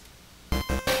cool.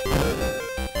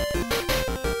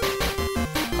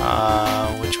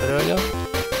 Which way do I go?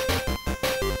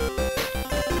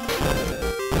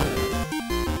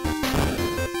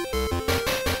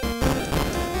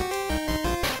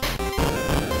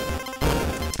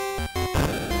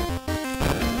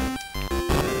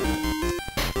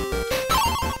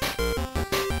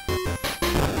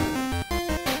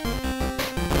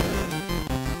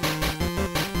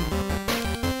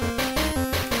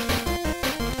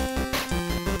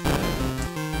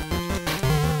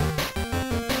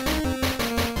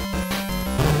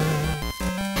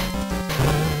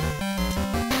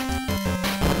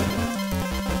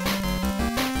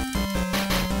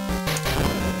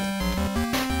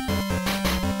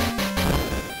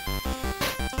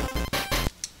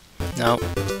 Nope.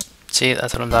 See,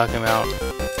 that's what I'm talking about.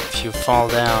 If you fall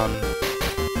down... I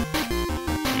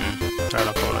don't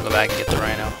know if I want to go back and get the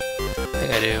rhino. I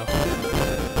think I do.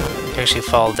 You actually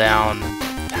fall down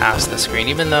past the screen,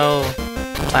 even though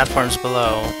platforms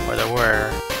below, where there were,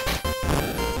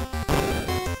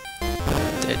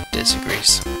 it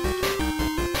disagrees.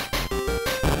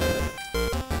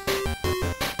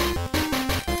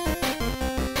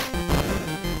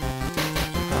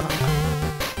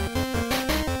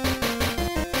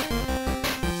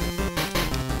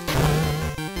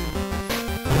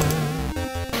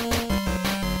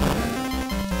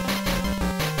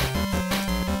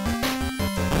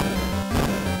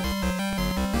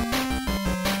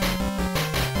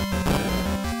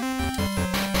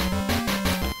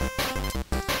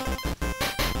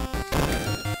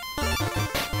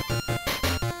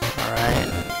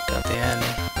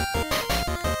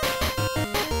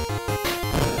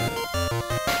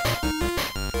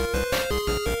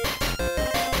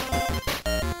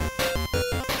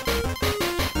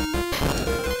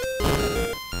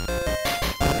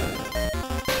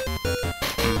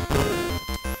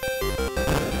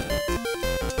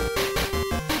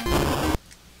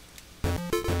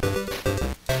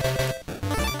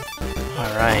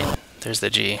 Alright, there's the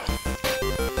G.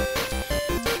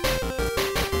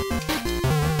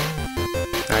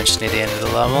 I just need the end of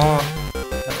the level.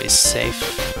 That'll be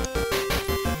safe.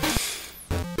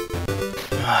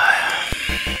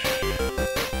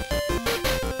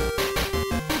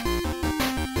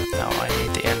 No, I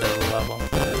need the end of the level.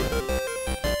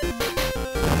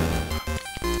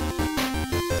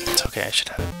 It's okay, I should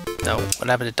have... No, what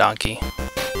happened to Donkey?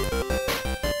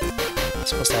 I'm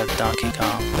supposed to have Donkey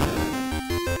Kong.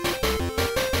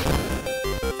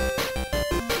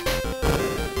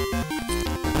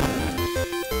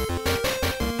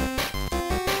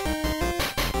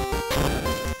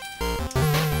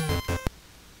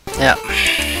 Yeah.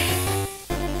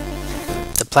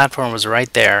 The platform was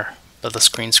right there, but the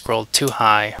screen scrolled too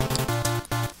high.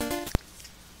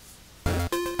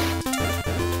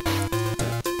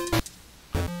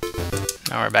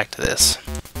 we're back to this.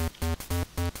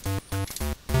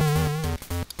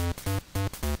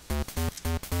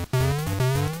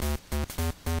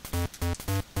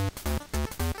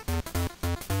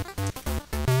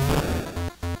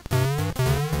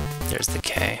 There's the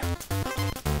K.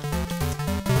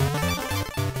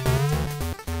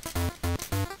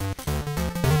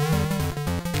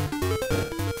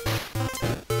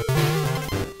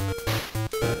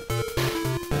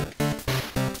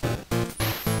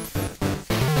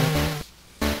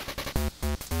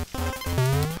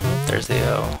 There's the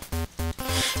O.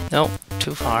 Nope,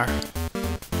 too far.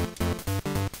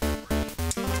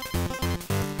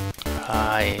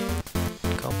 Right.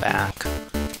 Go back.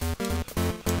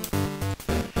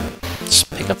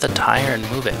 Just pick up the tire and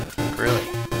move it. Really.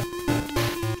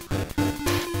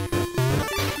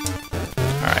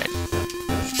 Alright.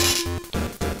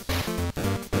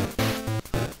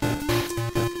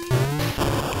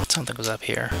 Something was up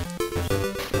here.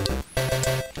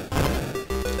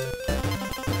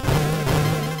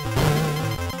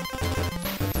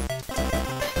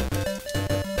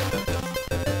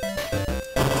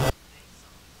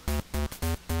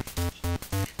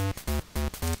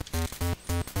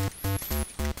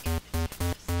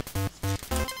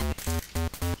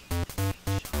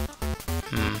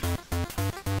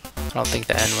 I don't think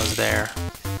the N was there.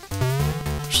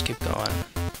 Just keep going.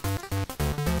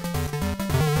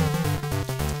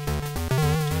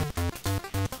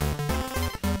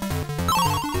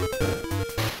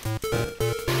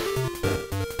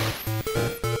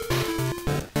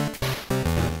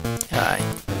 I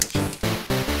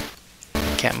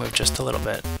can't move just a little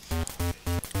bit.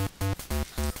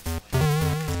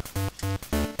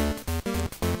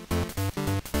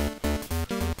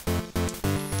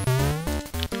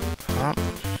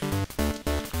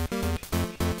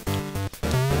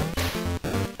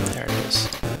 There it is.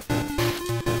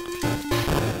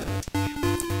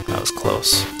 That was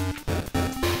close.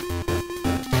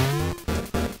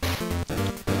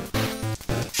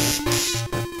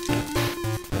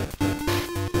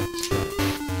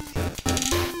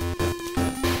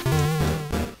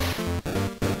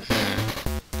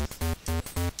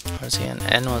 Where's he in?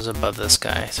 N was above this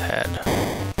guy's head.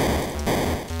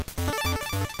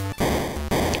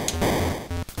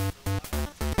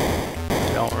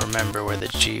 I don't remember where the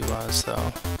G was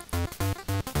though.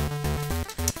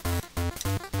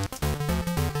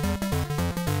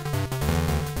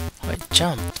 Oh, I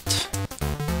jumped.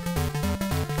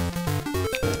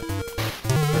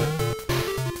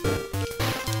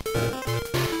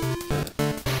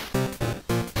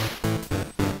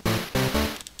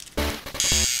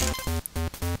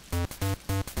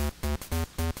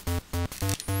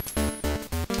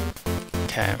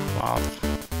 Okay, well,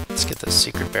 let's get this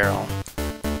secret barrel.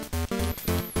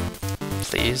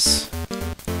 Please.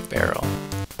 Barrel.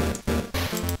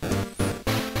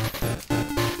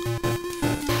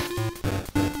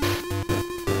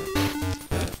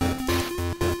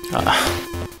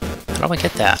 How do I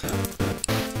get that?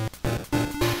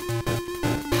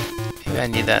 Maybe I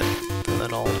need that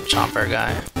little chomper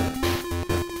guy.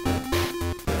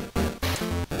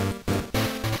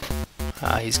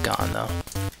 He's gone though.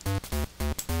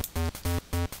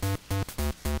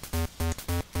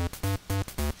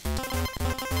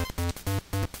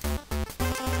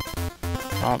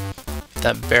 Well,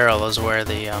 that barrel is where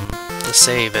the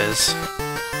save is.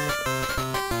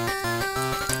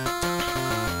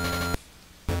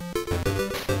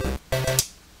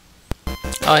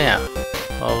 Oh yeah.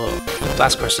 Well,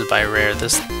 Blast Course is by Rare.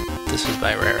 This is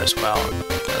by Rare as well.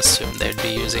 I assume they'd be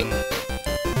using.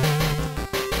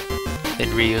 They'd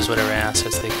reuse whatever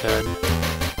assets they could.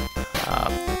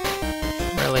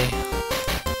 Really?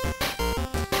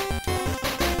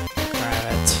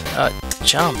 Grab it.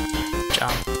 Jump.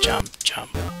 Jump, jump, jump.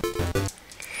 I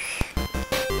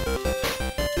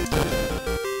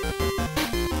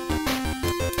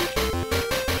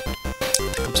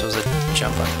think I'm supposed to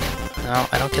jump up. No,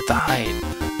 I don't get the height.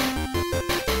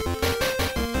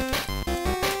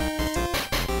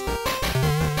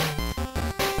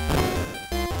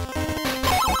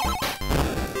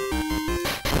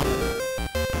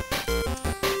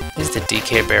 These the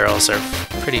DK barrels are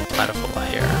pretty plentiful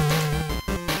here.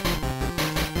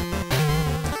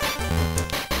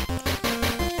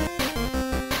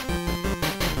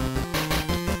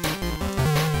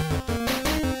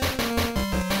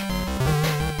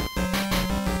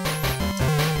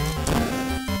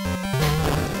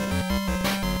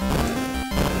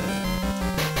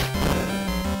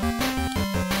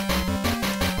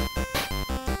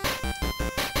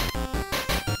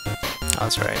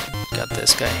 That's right, got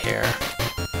this guy here.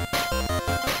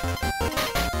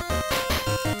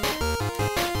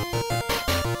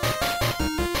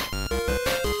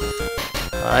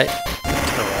 Alright,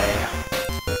 get away.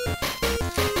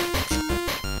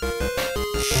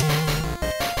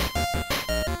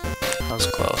 That was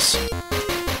close.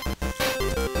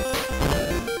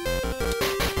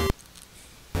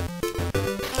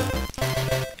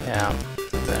 Yeah,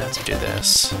 then I have to do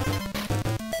this.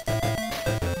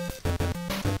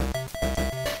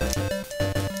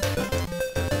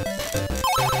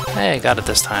 Hey, I got it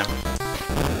this time.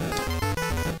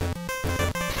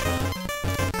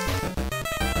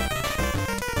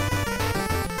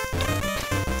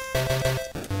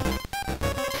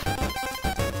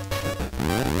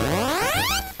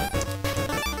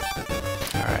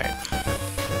 Alright.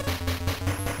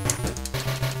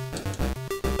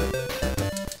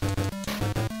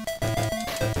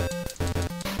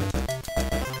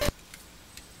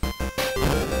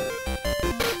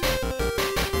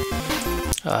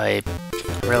 I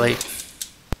really...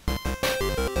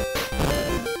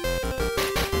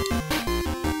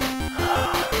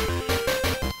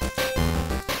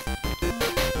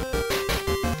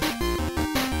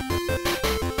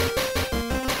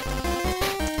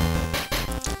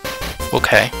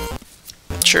 Okay.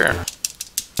 Sure.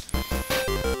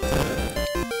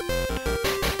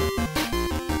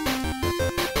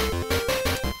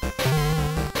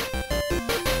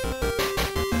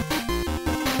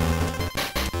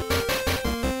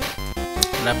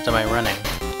 What happened to my running?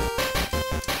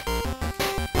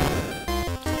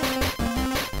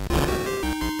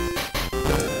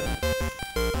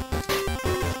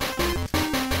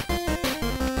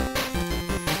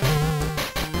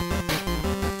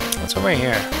 What's over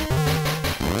here?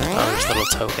 Oh, there's a little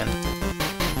token.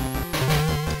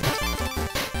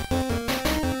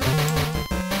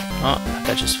 Oh, that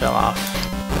guy just fell off.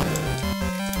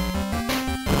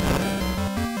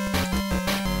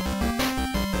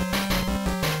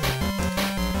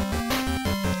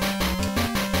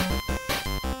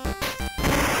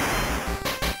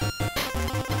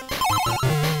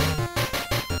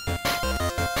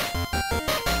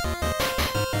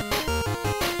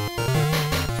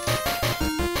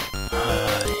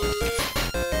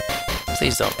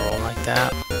 Please don't roll like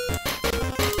that. I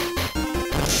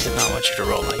did not want you to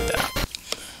roll like that.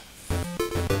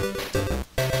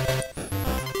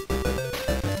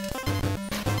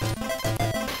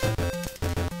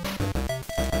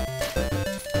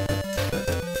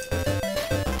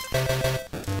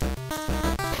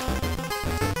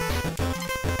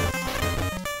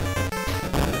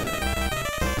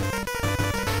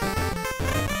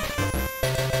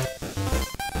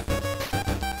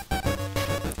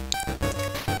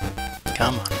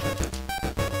 Come on.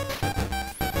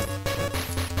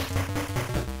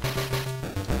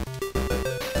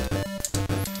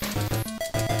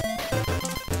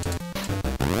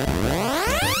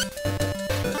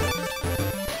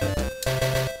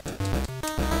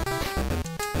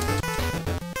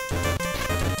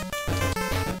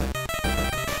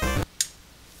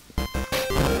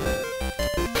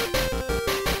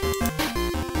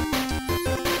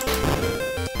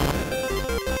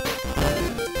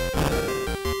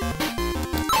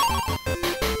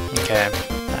 Okay,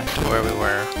 back to where we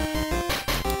were.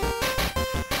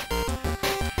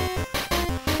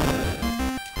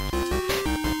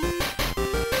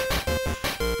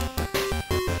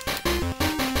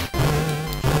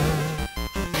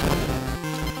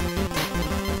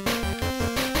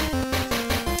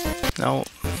 No.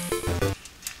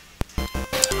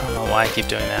 I don't know why I keep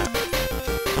doing that.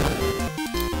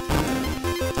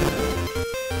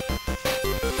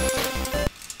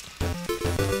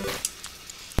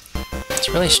 It's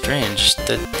really strange.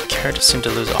 The characters seem to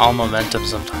lose all momentum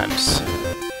sometimes.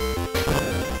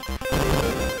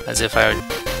 As if I would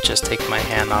just take my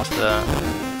hand off the...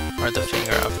 or the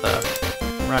finger off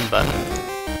the run button.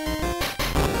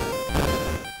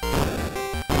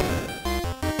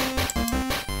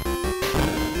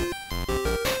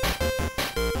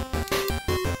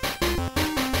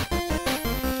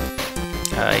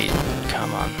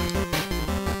 Come on.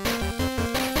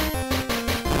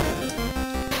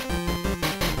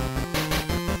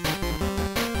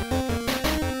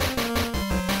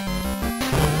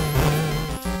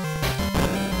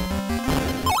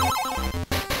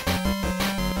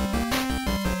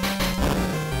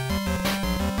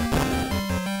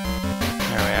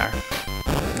 There we are.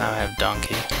 Now I have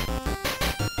Donkey.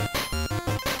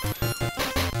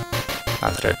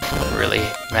 Not that it really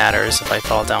matters if I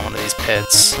fall down one of these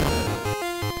pits.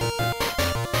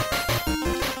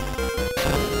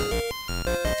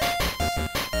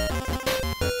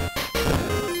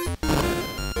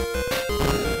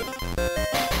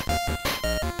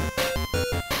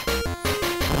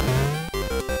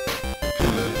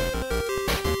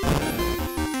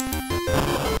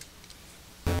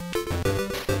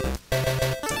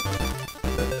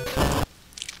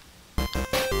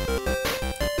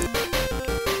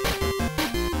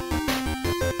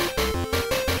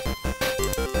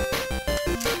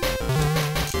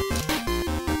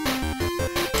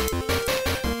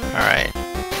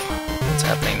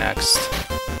 happening next.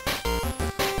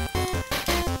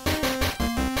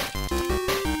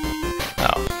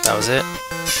 Oh, that was it?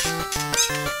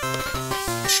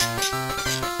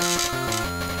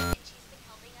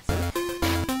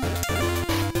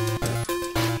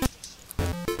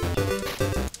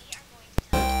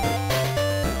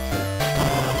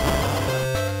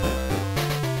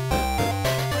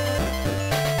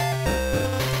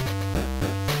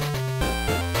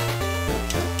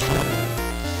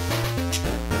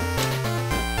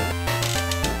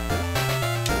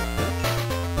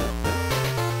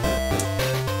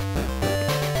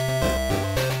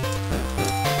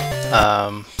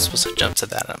 Supposed to jump to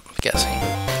that, I'm guessing.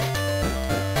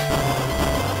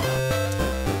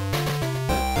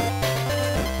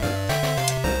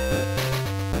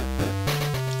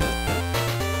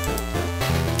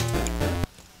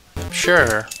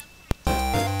 Sure.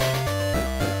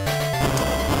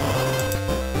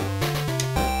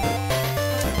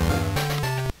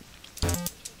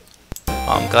 Well,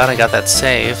 I'm glad I got that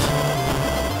save.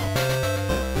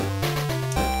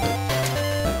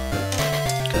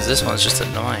 This one's just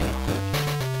annoying.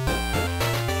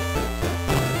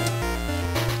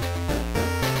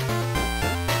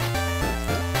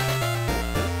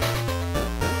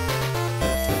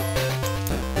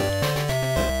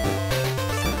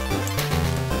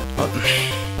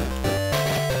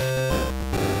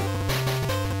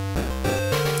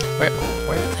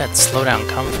 Where did that slowdown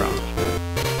come from?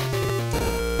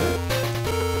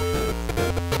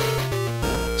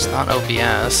 It's not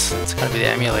OBS, it's gotta be the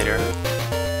emulator.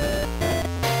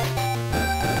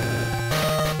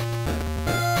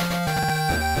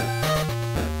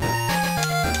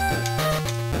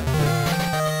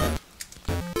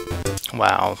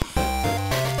 Wow.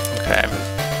 Okay.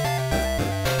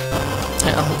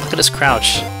 Yeah, look at his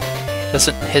crouch.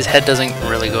 His head doesn't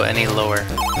really go any lower.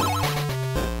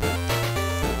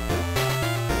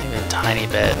 Maybe a tiny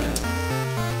bit.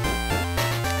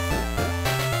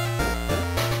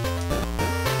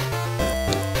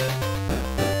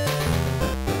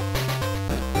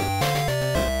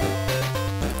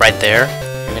 Right there?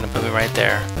 You're gonna put me right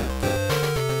there.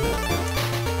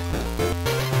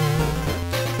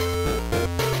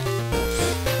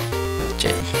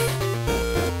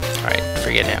 Alright,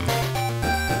 forget him.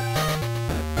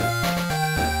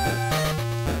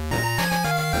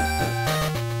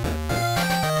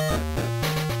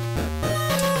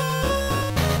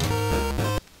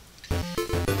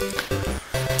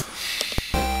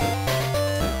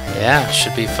 Yeah,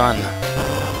 should be fun.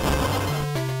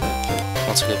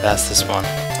 Once we get past this one.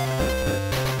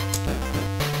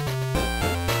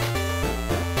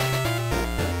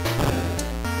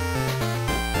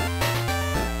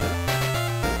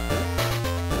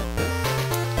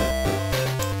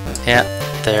 Yeah,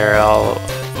 they're all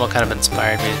what kind of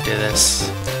inspired me to do this.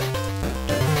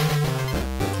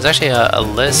 There's actually a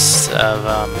list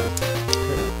of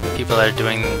people that are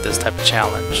doing this type of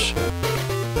challenge.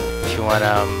 If you want,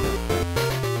 I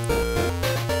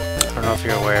don't know if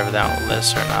you're aware of that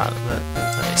list or not, but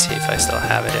let me see if I still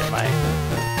have it in my.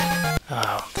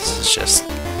 Oh, this is just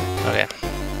okay.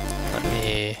 Let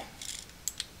me.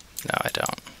 No, I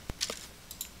don't.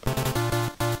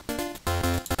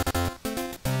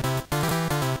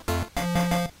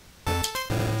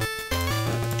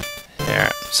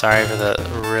 Sorry for the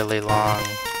really long.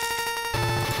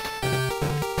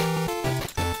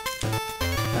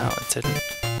 No, it didn't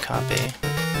copy.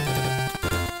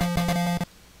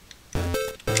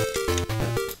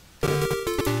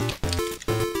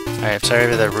 Alright, I'm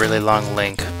sorry for the really long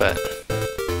link, but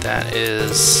that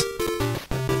is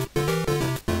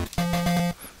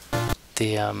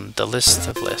the list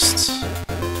of lists.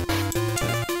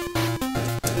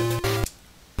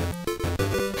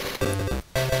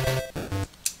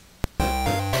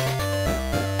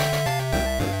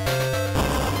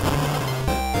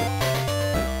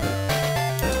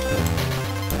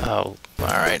 Oh,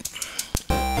 alright.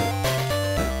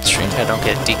 Strange I don't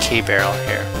get DK barrel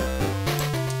here.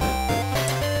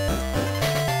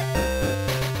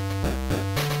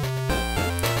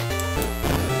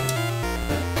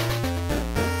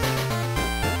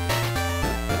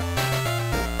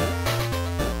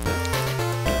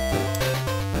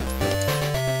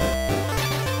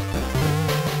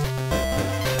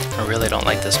 I really don't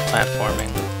like this platforming.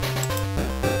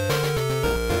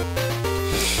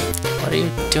 What are you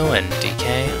doing,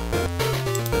 DK?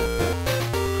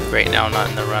 Great, now I'm not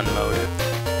in the run mode.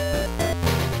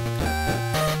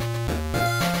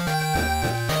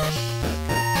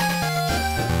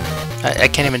 I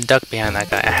can't even duck behind that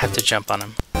guy. I have to jump on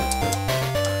him.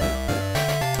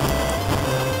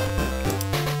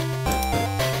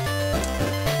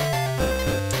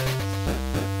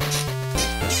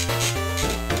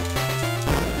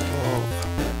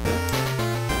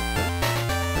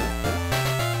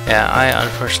 Yeah, I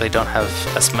unfortunately don't have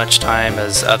as much time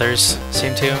as others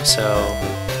seem to, so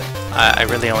I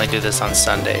really only do this on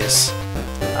Sundays.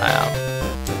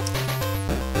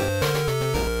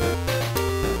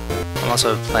 I'm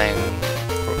also playing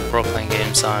role-playing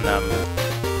games on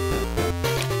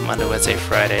Monday, Wednesday,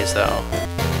 Fridays, though.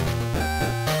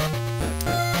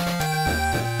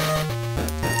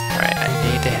 Alright, I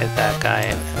need to hit that guy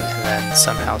and then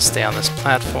somehow stay on this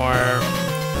platform.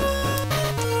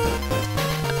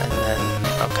 And then,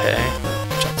 okay,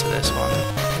 jump to this one.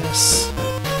 Yes.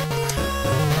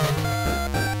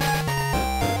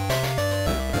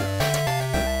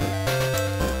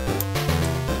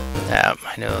 Yeah,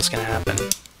 I knew that was gonna happen.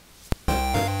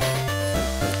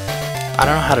 I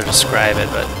don't know how to describe it,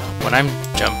 but when I'm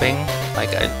jumping,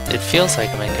 like it feels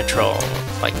like I'm in control,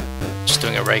 like just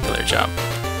doing a regular jump.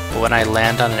 But when I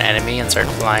land on an enemy and start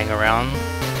flying around,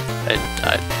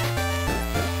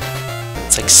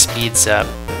 it's like speeds up,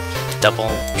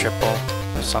 double, triple,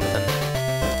 something.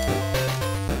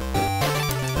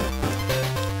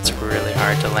 It's really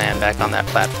hard to land back on that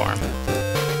platform.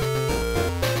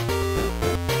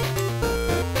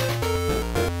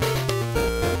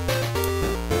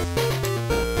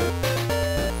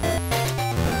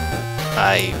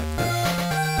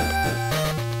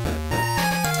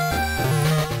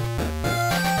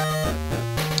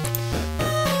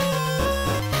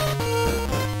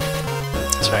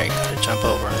 Sorry, gotta jump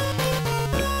over.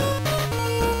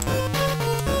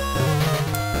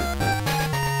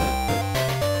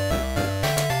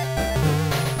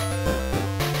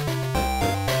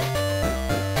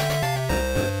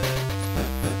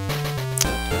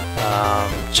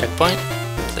 Checkpoint,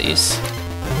 please.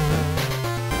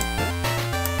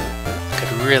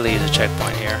 Really use a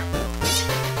checkpoint here.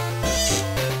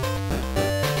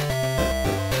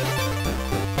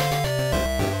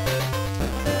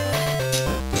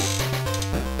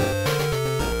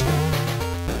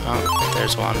 Oh,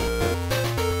 there's one.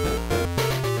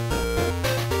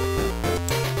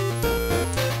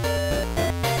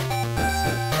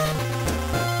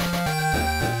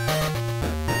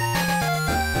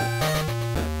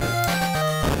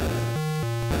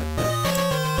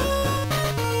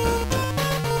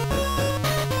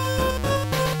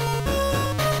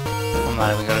 I'm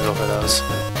not even gonna go for those. I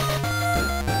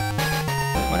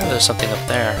wonder if there's something up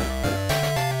there.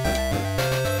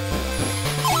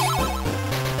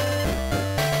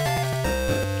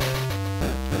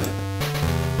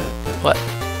 What?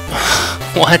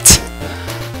 What?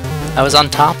 I was on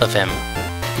top of him.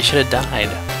 He should have died.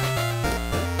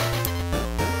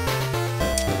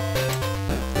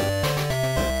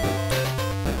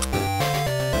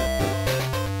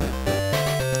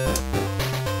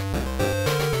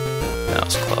 That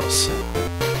was close.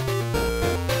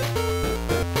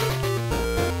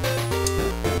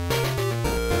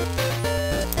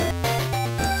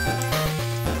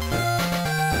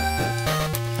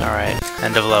 Alright,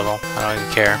 end of level. I don't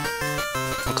even care.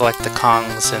 We'll collect the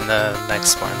Kongs in the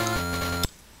next one.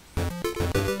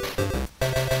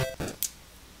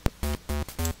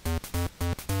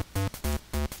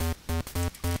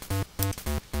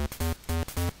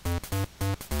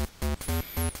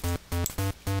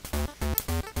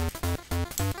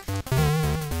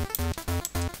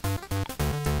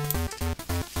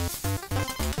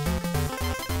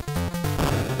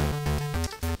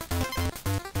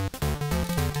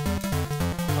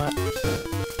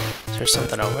 Is there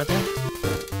something over there?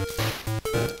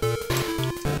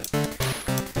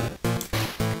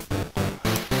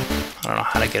 I don't know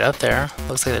how to get up there.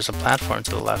 Looks like there's a platform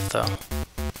to the left, though.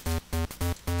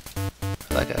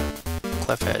 Like a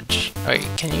cliff edge. Alright,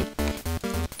 can you...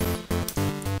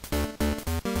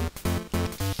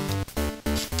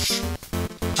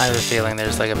 I have a feeling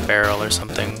there's like a barrel or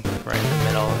something right in the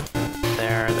middle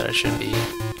there that I should be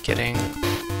getting.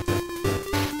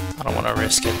 I don't want to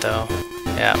risk it, though.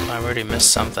 Yeah, I already missed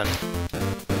something.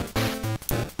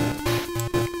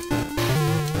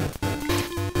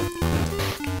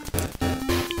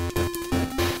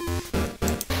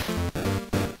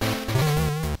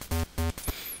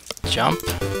 Jump,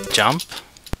 jump.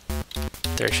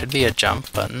 There should be a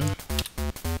jump button.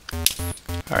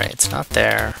 Alright, it's not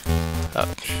there.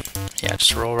 Oh, yeah,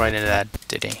 just roll right into that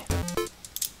ditty.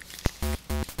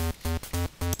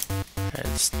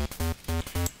 It's...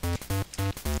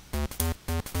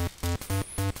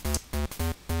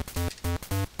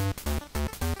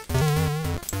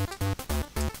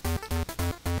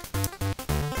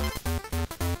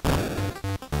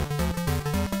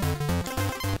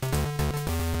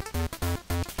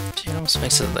 It almost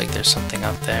makes it like there's something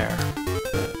up there.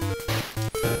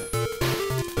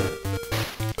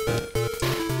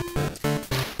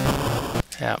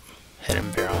 Yeah.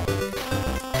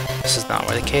 This is not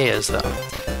where the K is, though.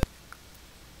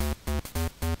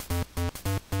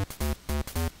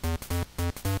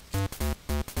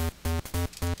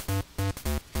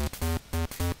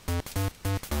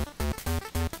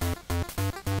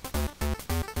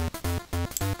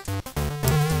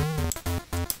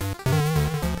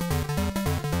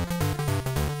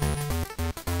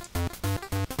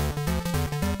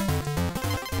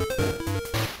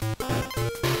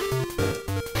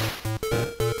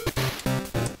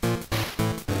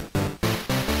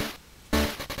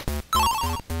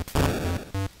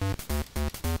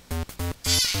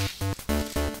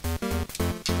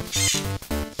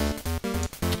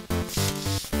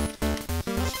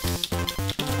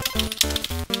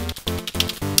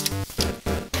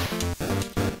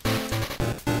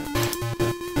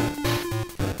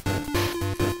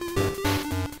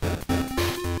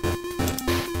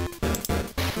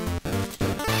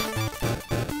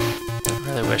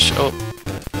 Oh,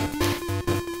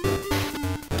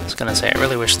 I was gonna say, I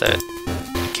really wish that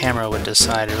the camera would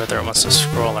decide whether it wants to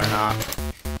scroll or not.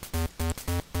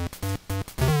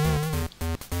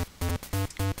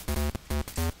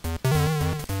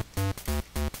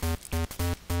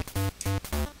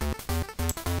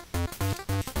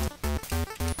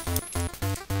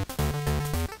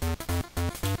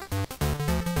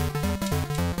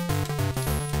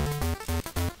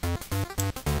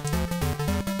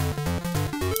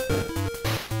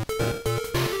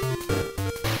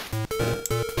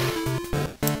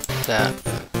 That.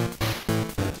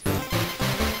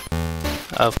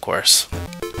 Of course.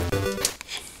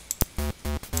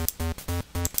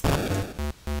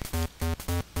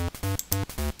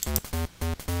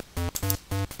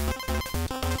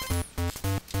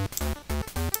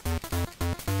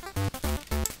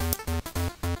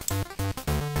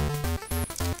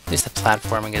 At least the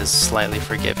platforming is slightly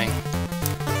forgiving.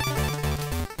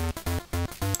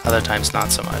 Other times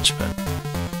not so much, but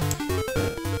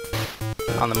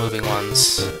on the moving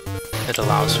ones, it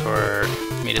allows for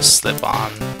me to slip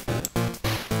on.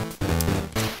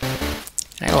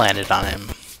 And I landed on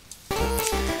him.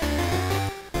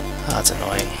 Oh, that's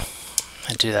annoying.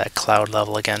 I do that cloud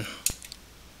level again.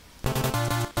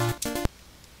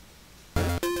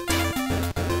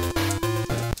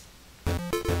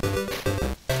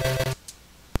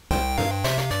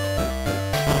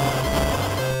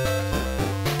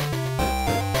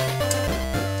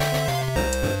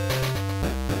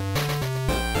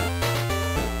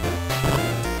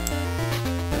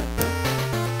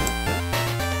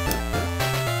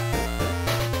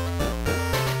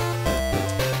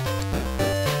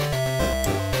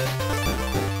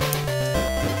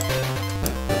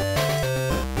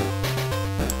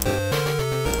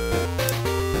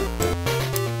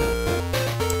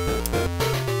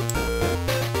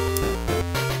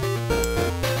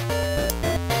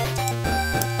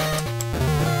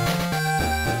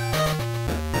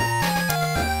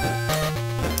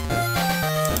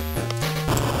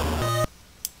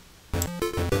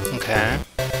 Okay.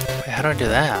 Wait, how do I do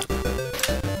that?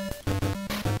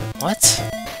 What?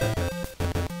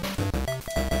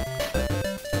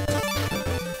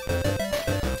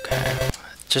 Okay.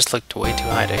 It just looked way too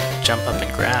high to jump up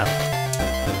and grab.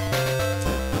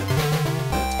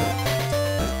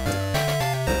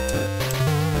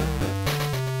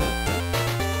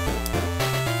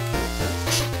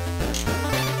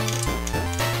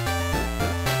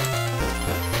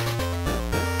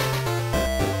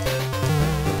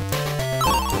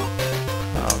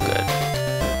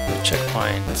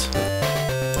 Checkpoint.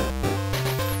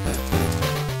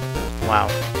 Wow.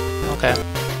 Okay.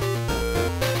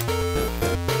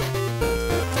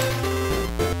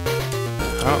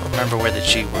 I don't remember where the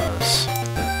G was.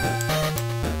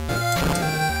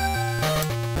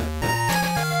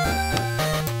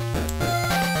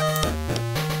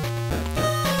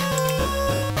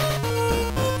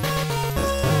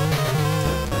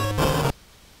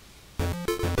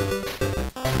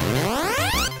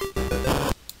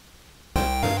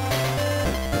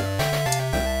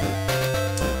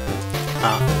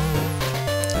 Ah,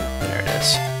 there it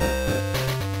is.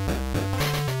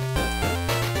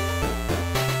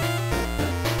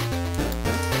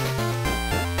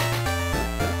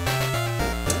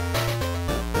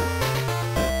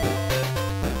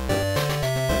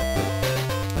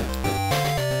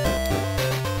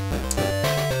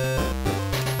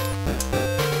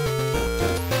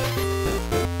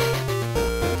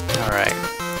 Alright.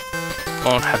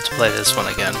 Won't have to play this one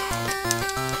again.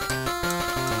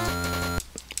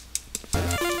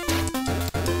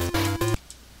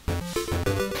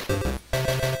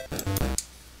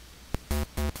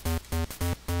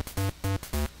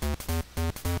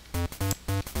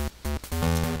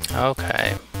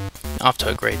 Okay, off to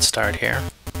a great start here.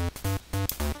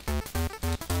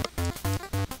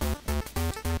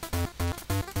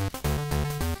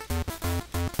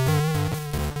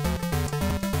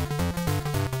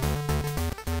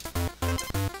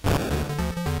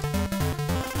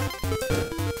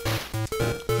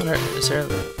 Is there...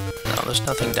 No, there's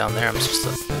nothing down there I'm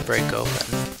supposed to break open.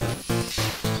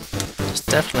 There's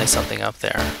definitely something up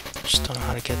there. I just don't know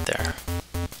how to get there.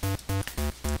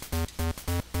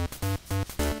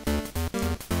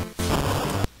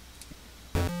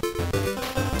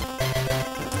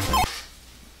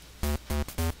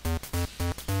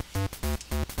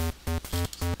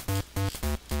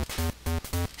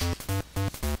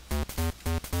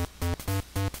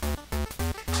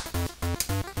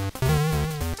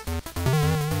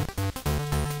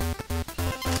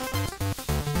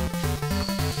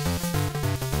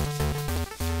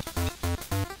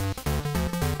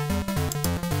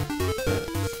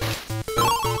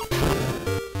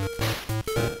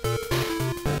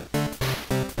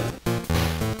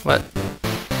 What?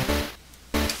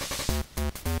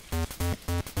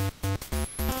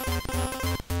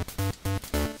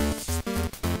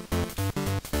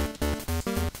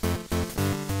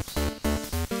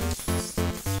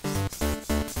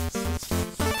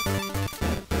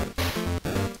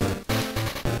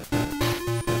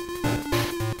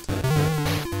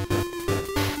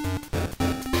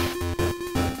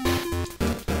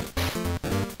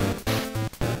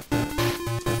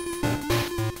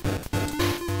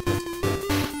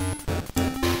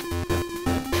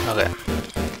 Okay.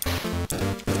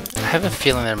 I have a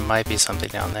feeling there might be something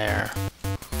down there.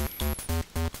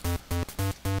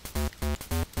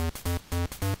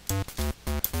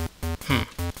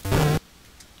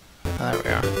 Oh, there we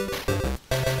are.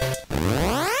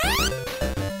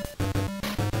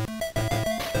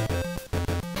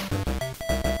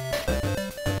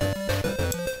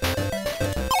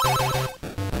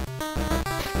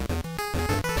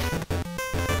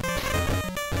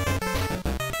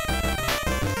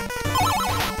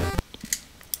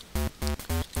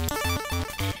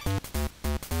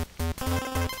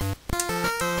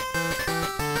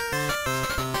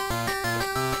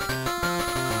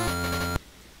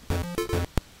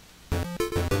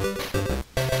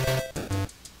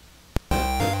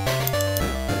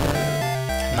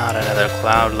 Not another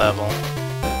cloud level.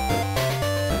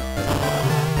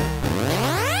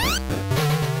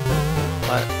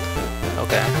 What?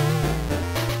 Okay.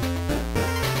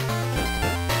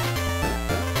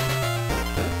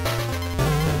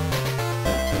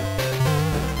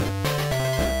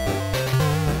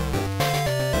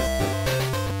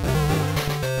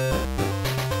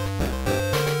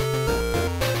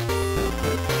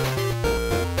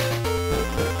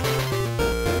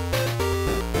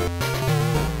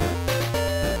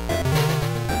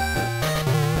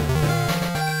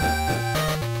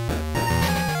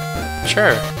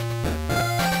 Sure.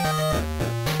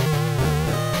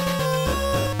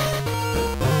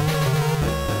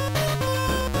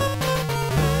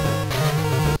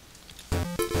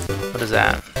 What is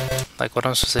that? Like, what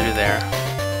am I supposed to do there?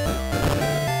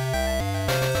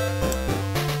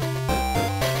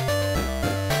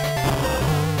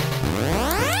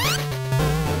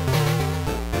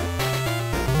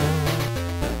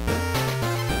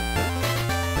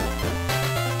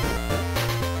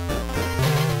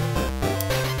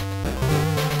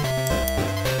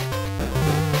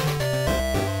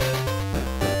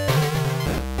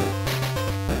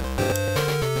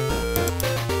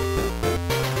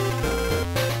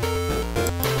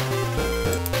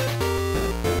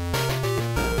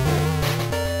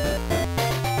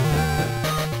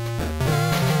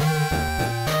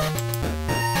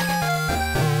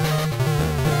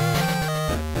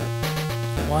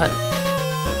 What?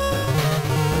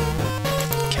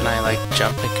 Can I, like,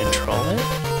 jump and control it?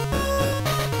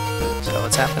 Is that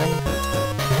what's happening?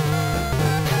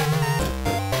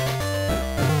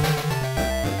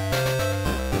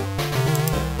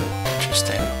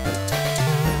 Interesting.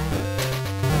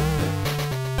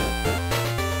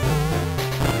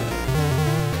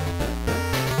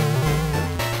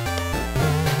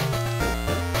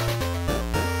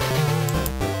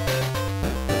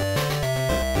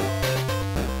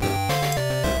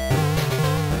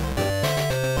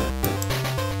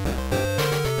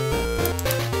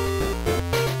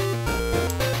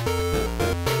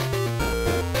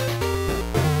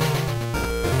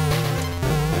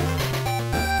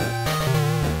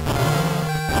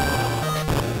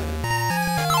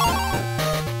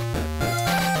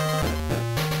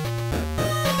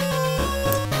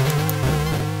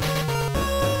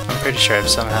 Pretty sure I've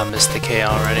somehow missed the K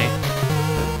already.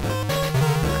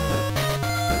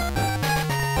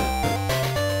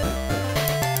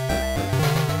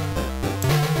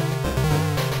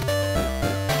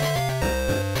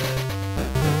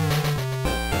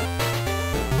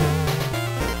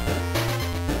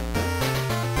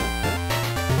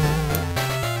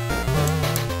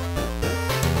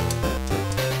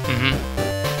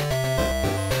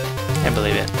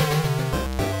 believe it.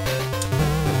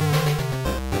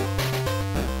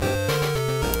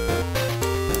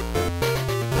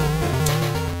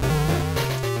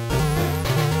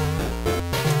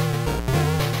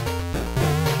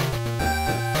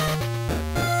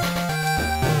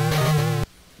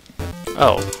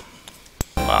 Oh,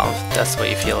 well, if that's the way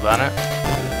you feel about it,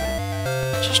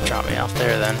 just drop me off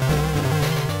there then.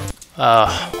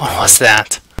 What was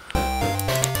that?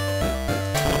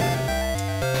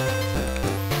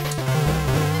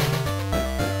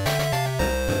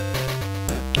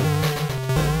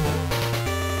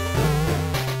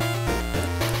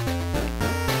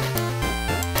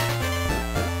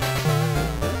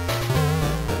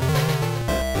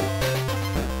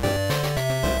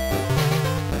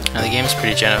 Now the game's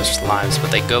pretty generous with lives,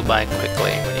 but they go by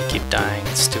quickly when you keep dying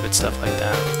and stupid stuff like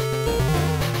that.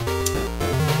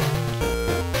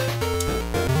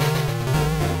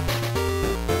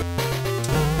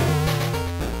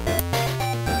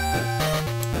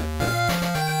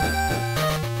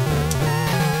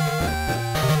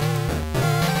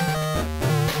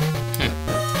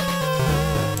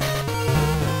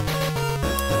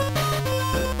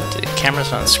 The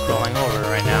camera's not scrolling over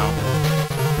right now.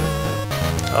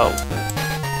 Oh,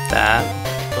 that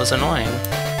was annoying.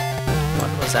 What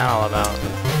was that all about?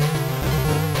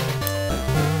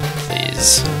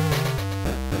 Please.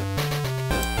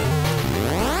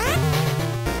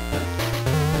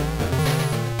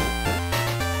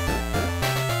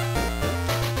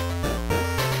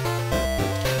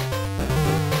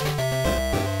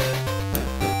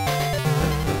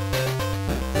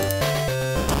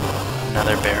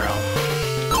 Another barrel.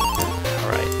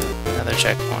 Alright, another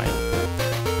checkpoint.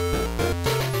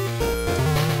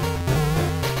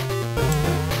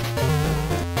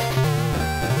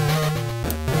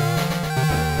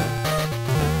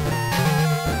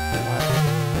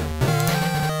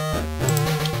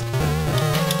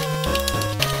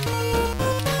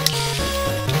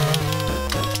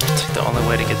 The only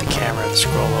way to get the camera to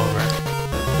scroll over.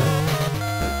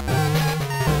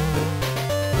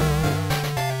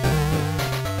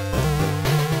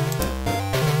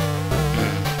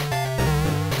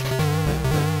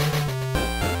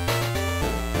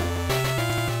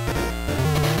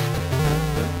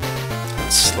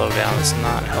 Slow down is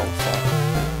not helpful.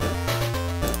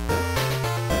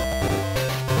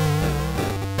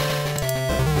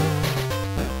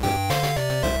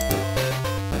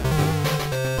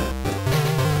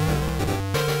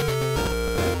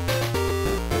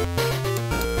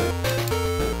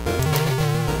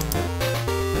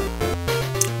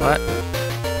 What?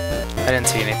 I didn't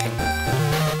see anything.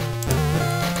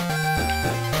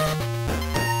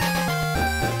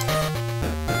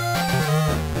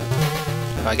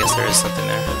 Well, I guess there is something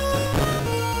there.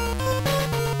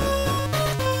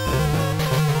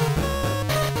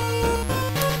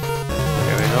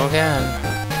 Here we go again.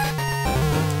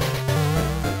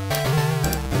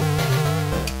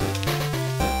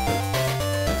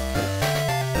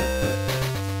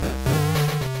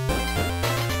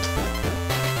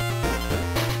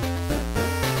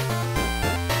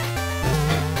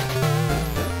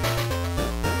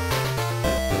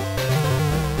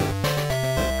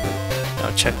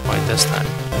 Checkpoint this time.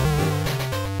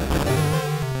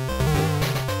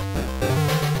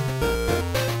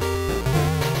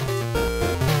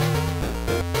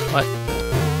 What?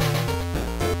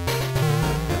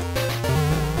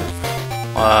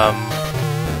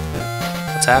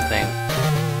 What's happening?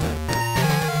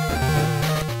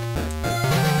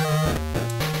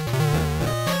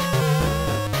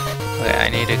 Okay, I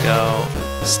need to go.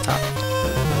 Stop.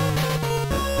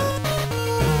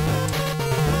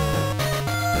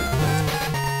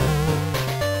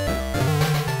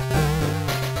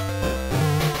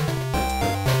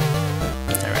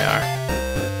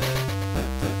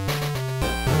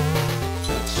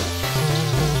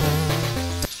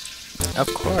 Of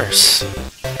course.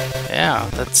 Yeah,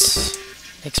 that's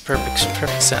makes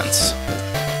perfect sense.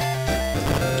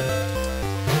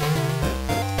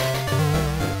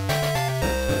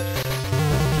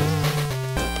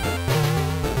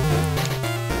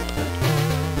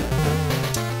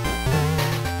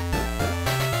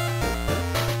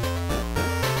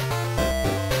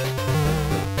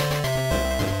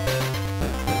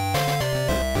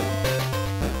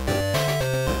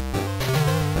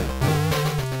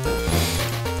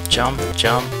 Jump,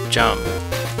 jump, jump.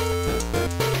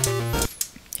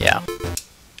 Yeah,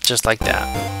 just like that.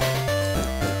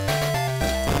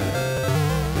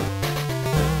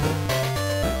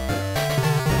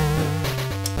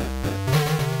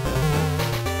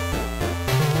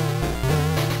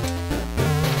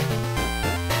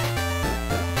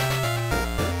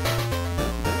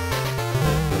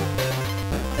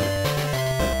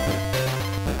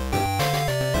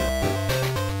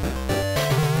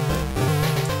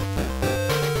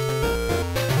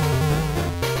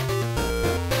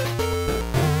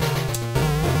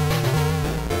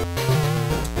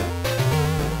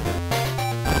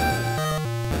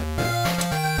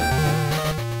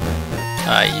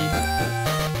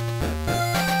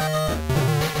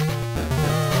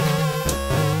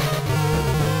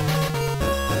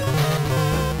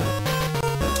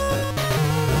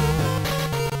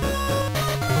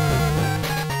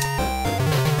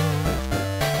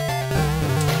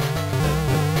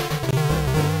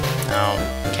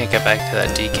 get back to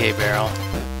that DK barrel.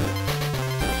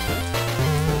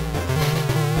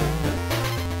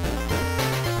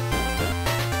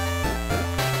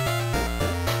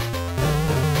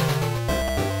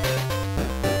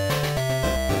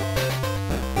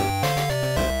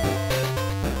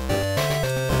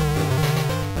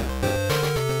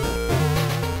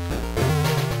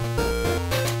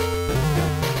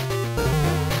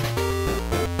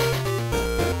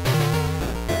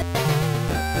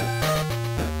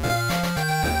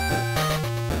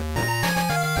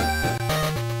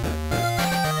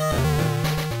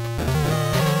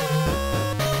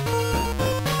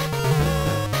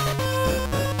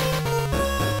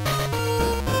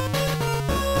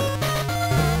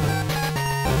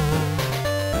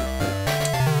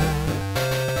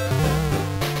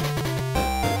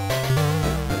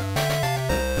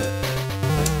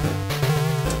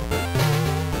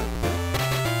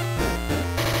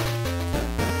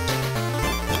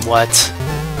 What?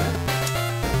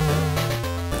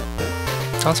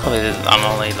 Don't tell me that I'm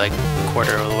only like a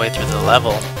quarter of the way through the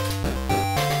level.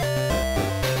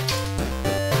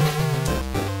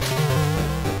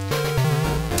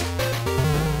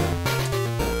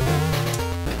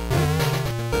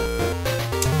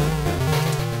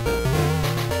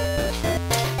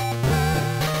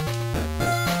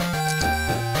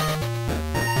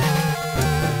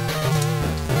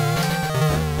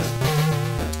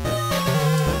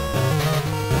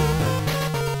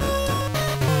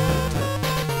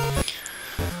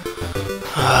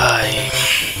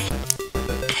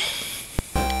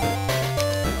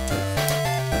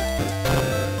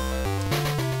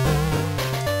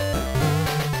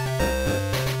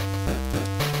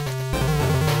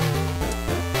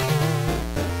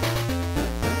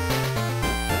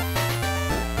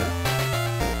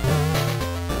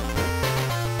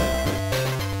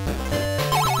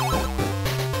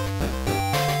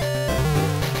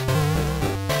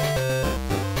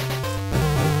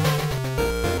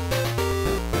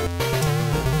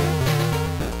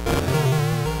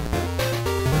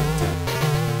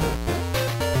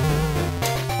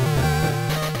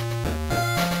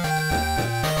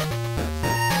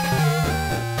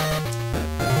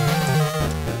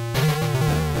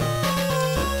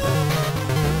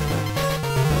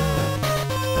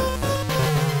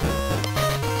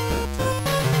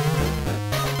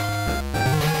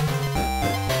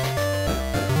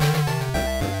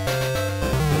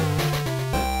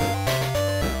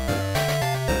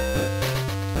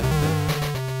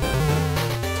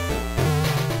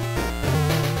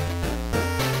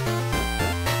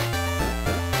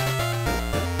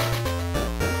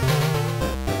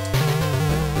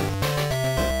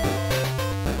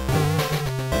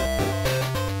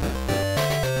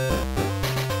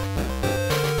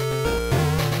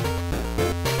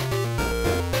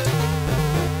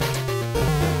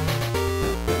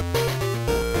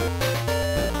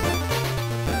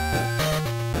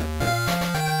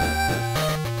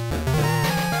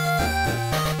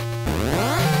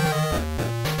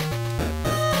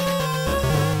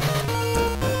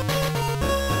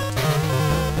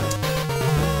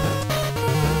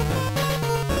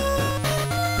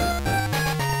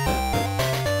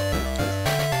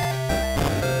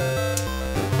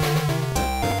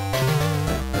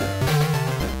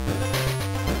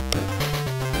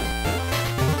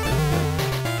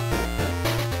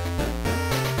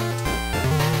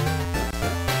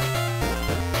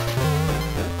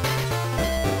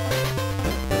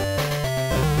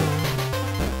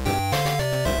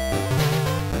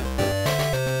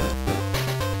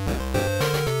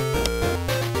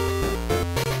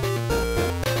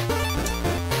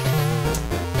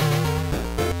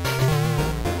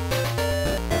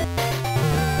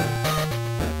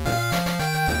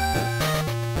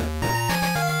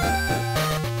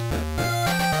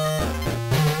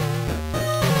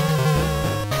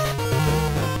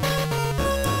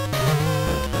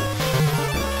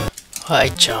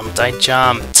 I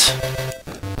jumped.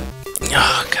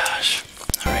 Oh gosh.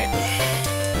 Alright.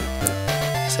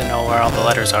 Guess I know where all the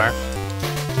letters are.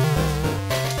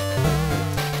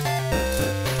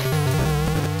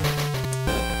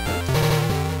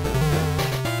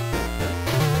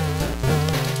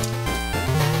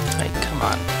 Hey, come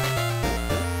on.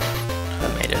 I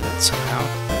made it somehow.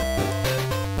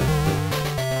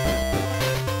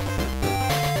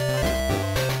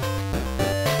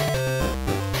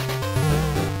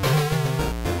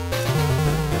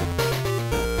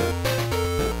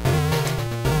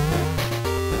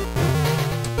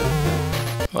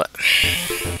 What?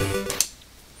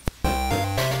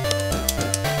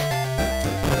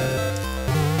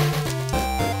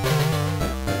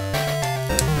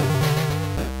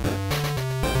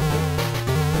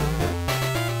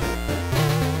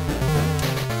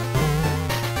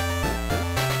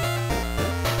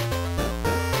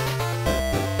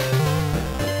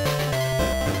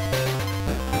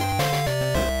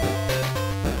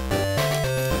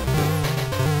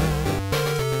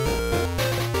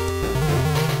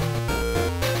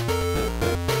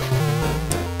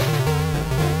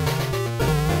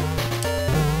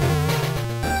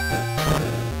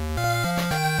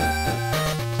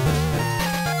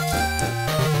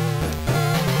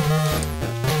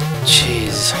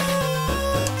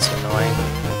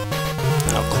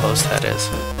 close that is.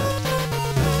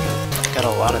 Got a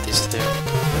lot of these to do.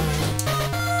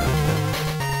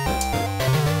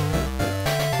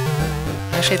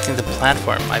 I actually think the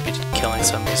platform might be killing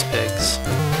some of these pigs.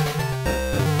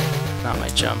 Not my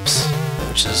jumps,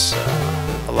 which is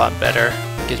a lot better.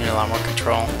 Gives me a lot more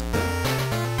control.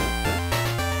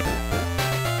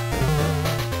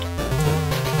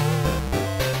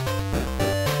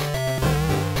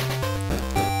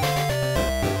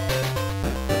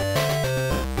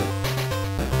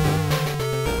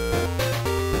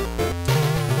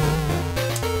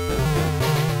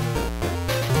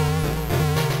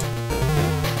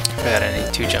 I forgot I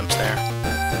need 2 jumps there.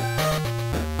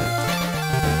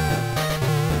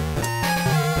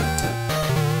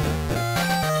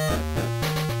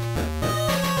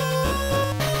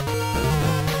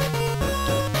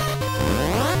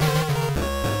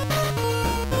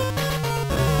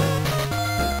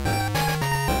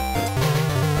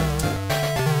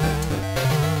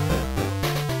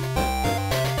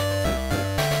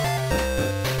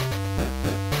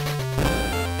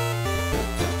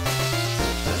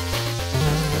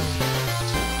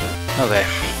 Okay.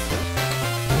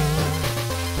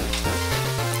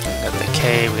 We got the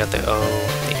K, we got the O,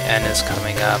 the N is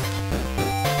coming up.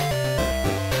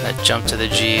 That jump to the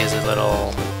G is a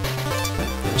little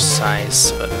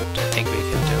precise, but I think we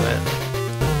can do it.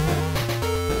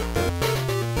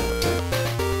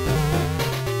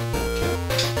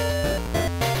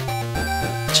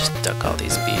 Just duck all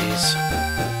these B's.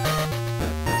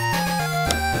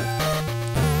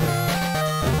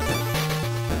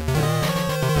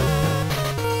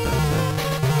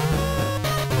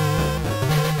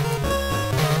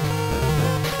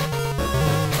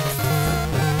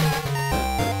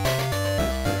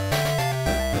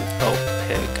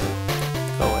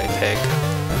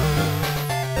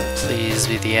 Please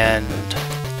be the end.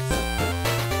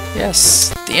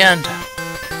 Yes, the end.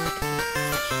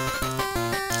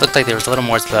 Looked like there was a little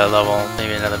more to that level,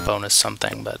 maybe another bonus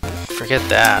something, but forget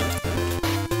that.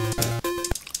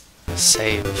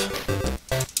 Save.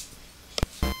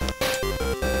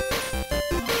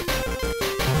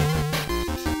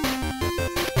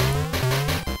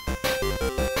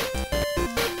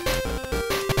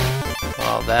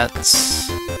 Well, that's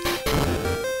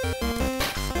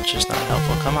just not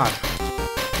helpful. Come on.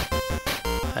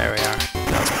 There we are.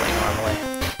 Now it's playing normally.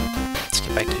 Let's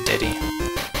get back to Diddy.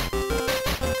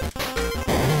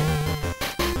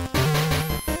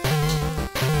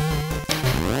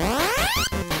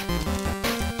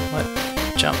 What?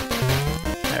 Jump.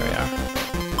 There we are.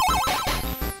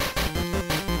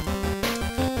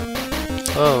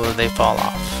 Oh, they fall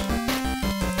off.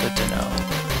 Good to know.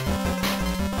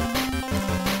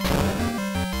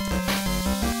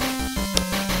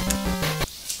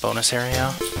 Bonus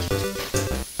area.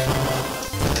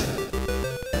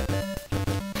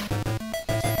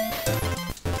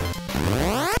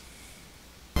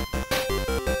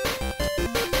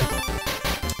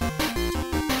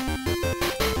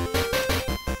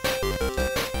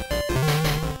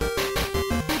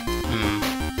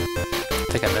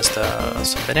 I think I missed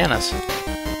some bananas.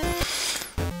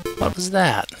 What was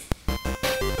that?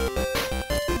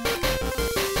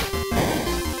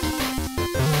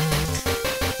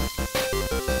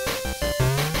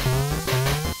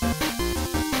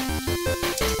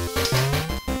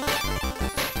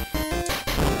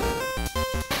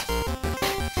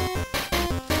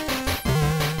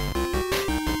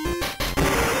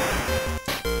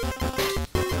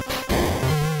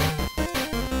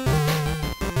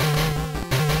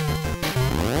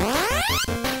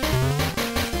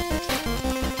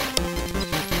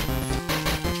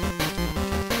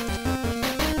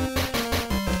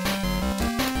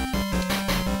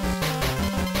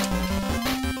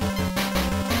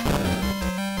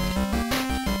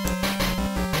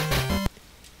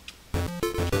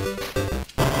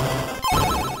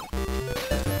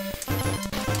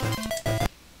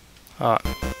 Oh,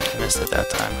 I missed it that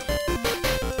time.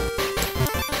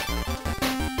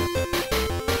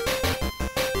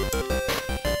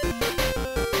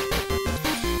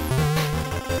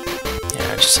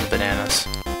 Yeah, just some bananas.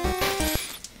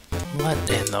 What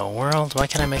in the world? Why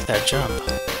can't I make that jump?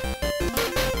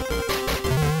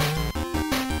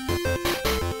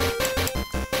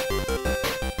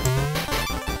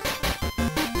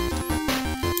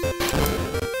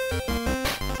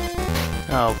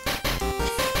 Oh.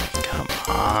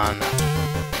 On.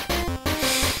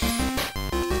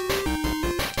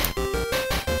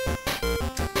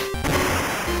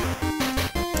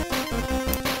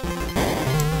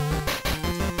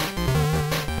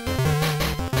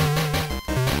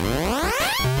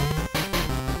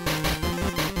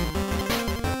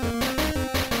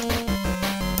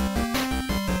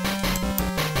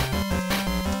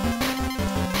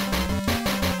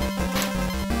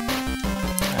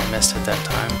 missed it that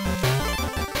time.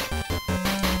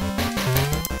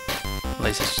 At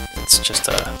least it's just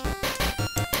a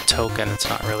token, it's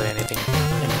not really anything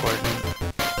important.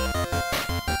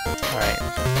 Alright,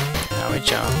 now we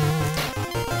jump.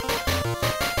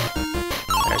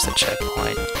 There's the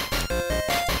checkpoint.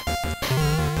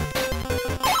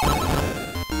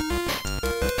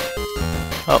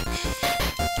 Oh.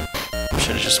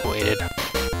 Should have just waited.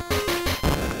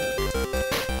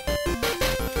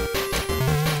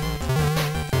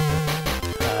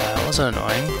 That was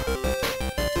annoying.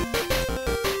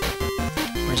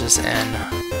 Where's this N?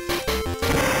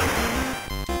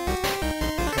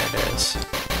 There it is.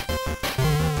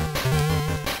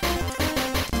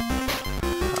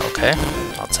 Okay,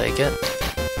 I'll take it.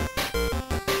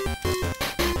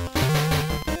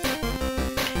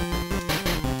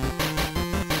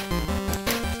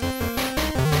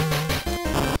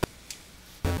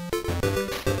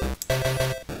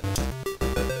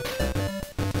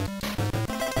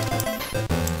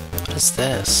 What is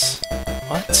this?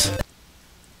 What?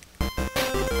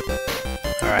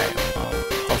 Alright, well,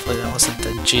 hopefully that wasn't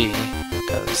the G,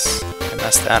 because I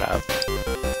messed that up.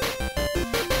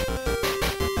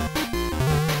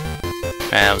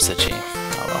 Man, that was the G.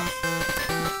 Oh well.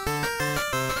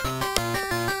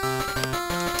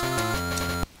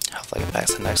 Hopefully I get back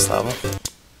to the next level.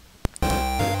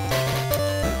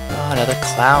 Oh, another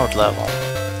cloud level.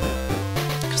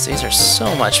 Because these are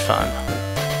so much fun.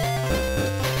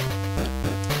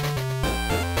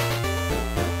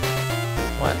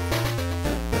 What?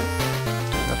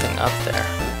 Nothing up there.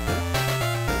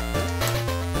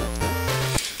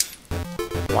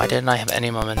 Why didn't I have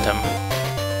any momentum?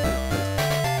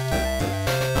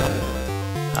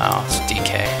 Oh, it's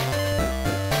DK.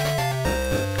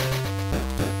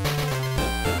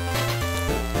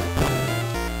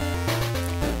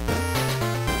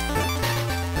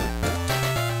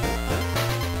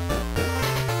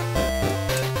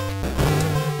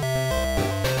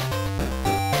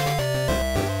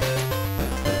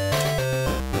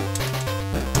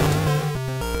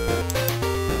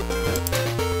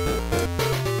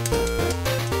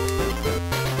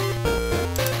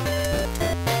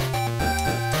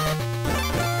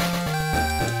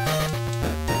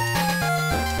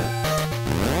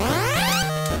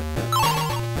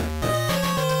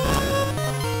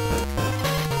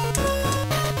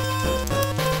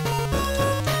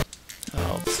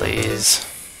 Please.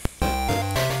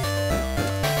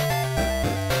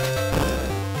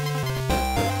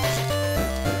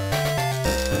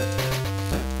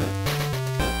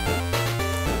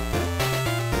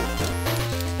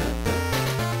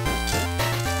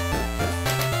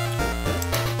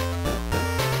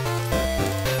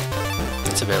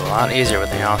 It's a lot easier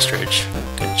with the ostrich.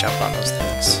 Good jump on those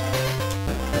things.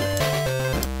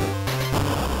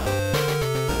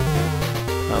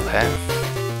 Okay.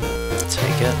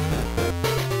 Take it.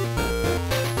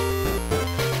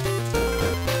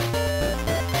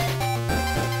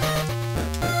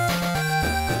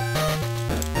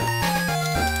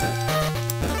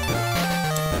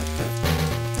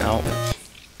 No.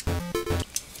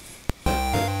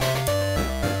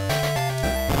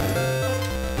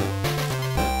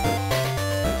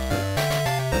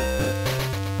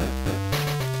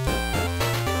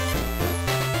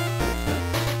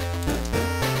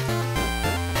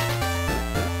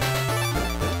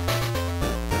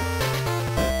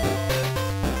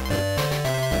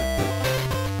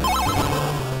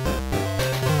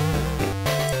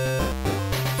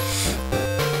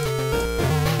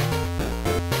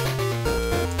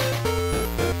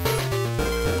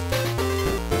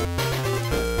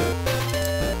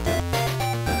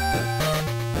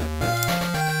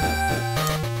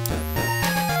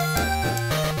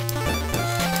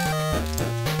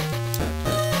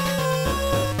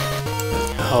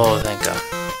 Oh, thank God.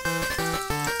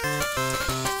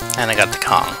 And I got the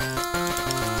Kong.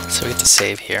 So we get to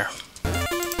save here.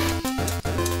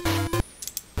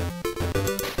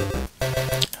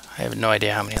 I have no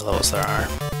idea how many levels there are.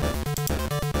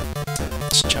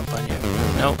 Let's jump on you.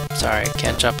 Nope, sorry,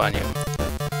 can't jump on you.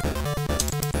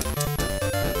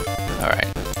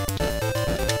 Alright.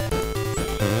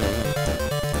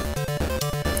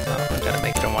 Oh, I gotta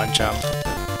make it in one jump.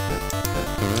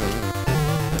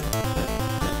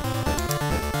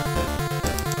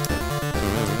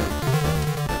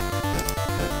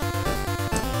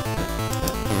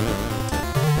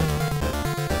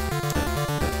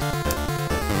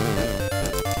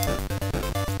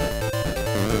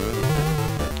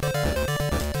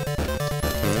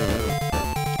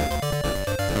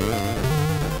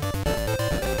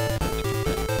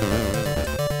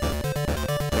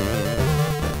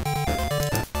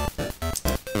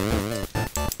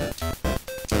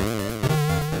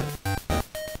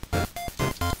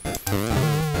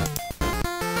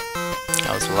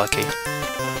 lucky.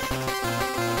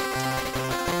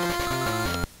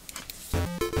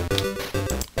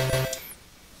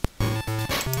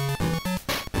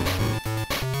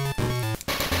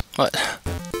 What?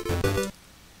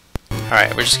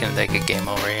 Alright, we're just gonna take a game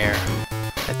over here,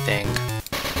 I think.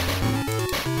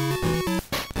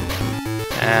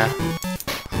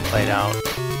 Played out.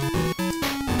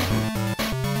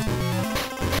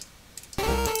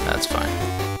 That's fine.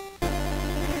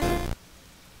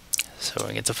 So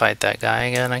we get to fight that guy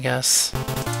again, I guess.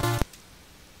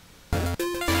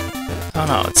 Oh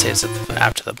no, it saves it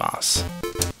after the boss.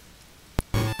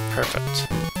 Perfect.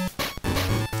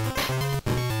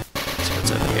 So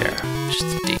what's over here? Just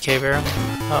a DK barrel?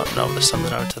 Oh no, there's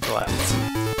something over to the left.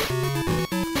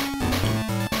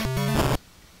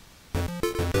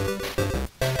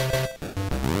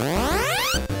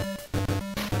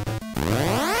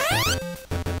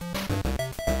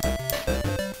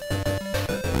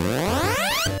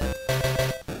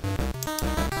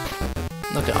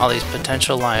 Look at all these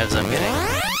potential lives I'm getting.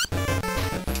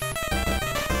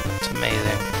 It's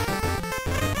amazing.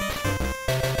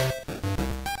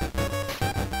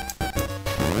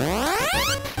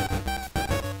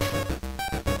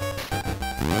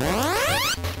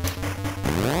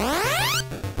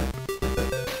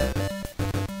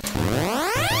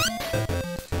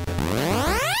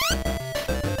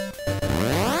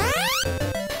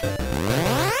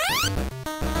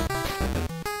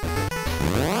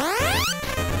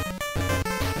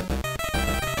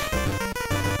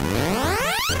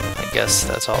 I guess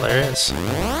that's all there is.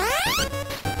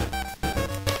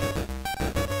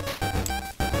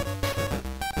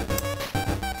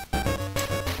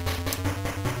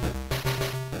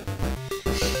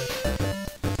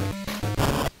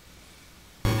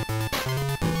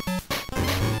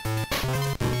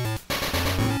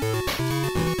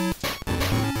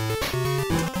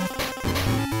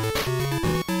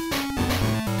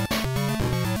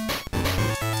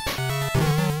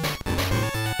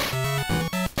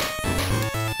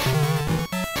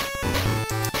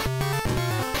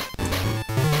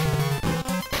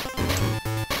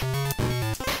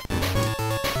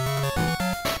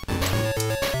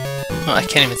 Oh, I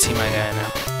can't even see my guy now.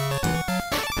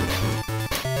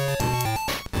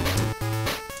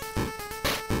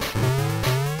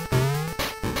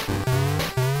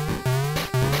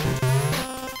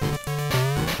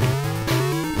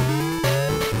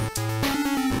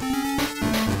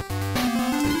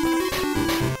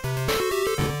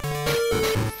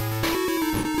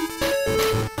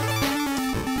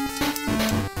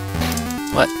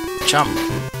 What? Jump.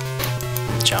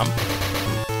 Jump?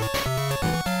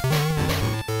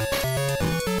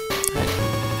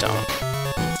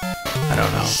 I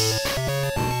don't know.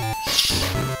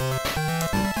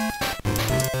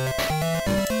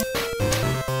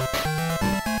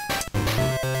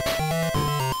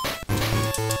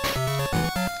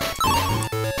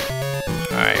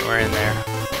 Alright, we're in there.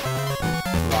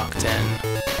 Locked in.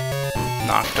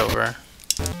 Knocked over.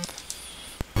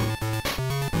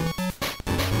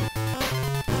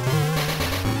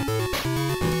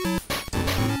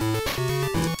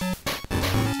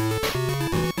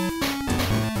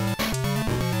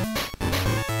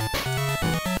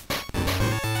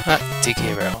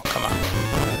 DK barrel, come on.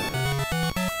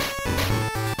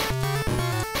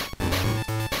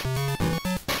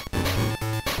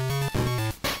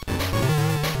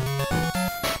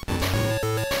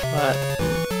 What?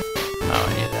 Oh,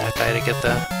 I need that guy to get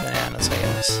the bananas, I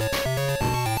guess.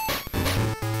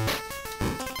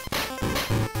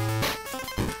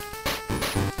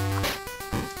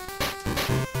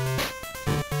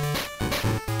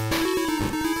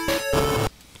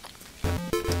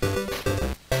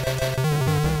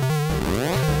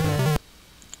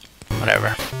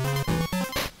 Whatever.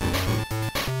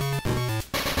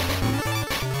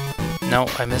 No,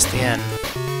 I missed the end.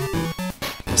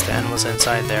 I guess the end was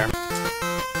inside there.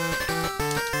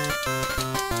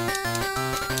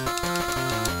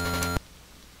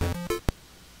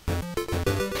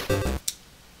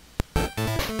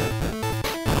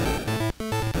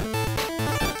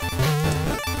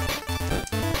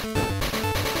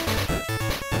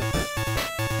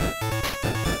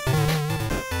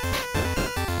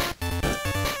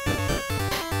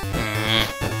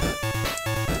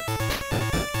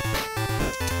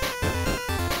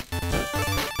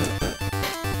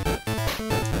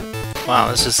 Wow,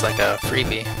 this is like a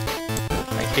freebie.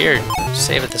 Like, here,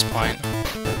 save at this point.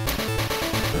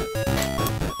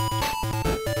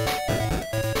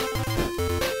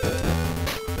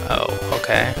 Oh,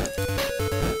 okay.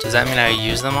 Does that mean I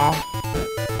use them all?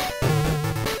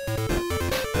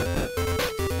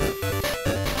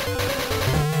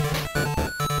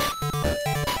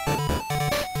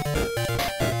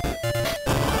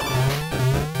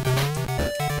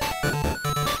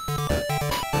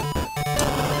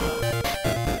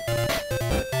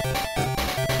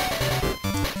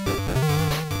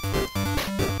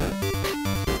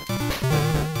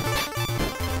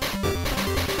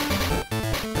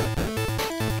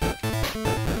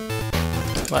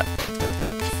 What?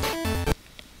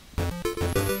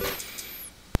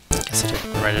 Guess it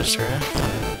didn't register it.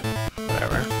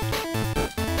 Whatever.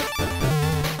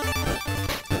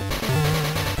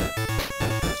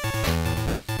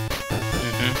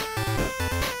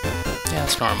 Yeah,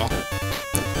 it's normal.